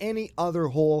holes and any other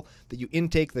hole that you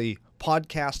intake the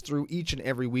podcast through each and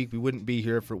every week. We wouldn't be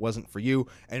here if it wasn't for you.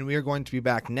 And we are going to be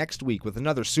back next week with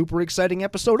another super exciting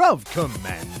episode of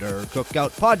Commander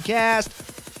Cookout Podcast.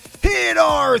 Hit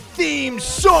our theme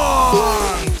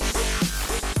song!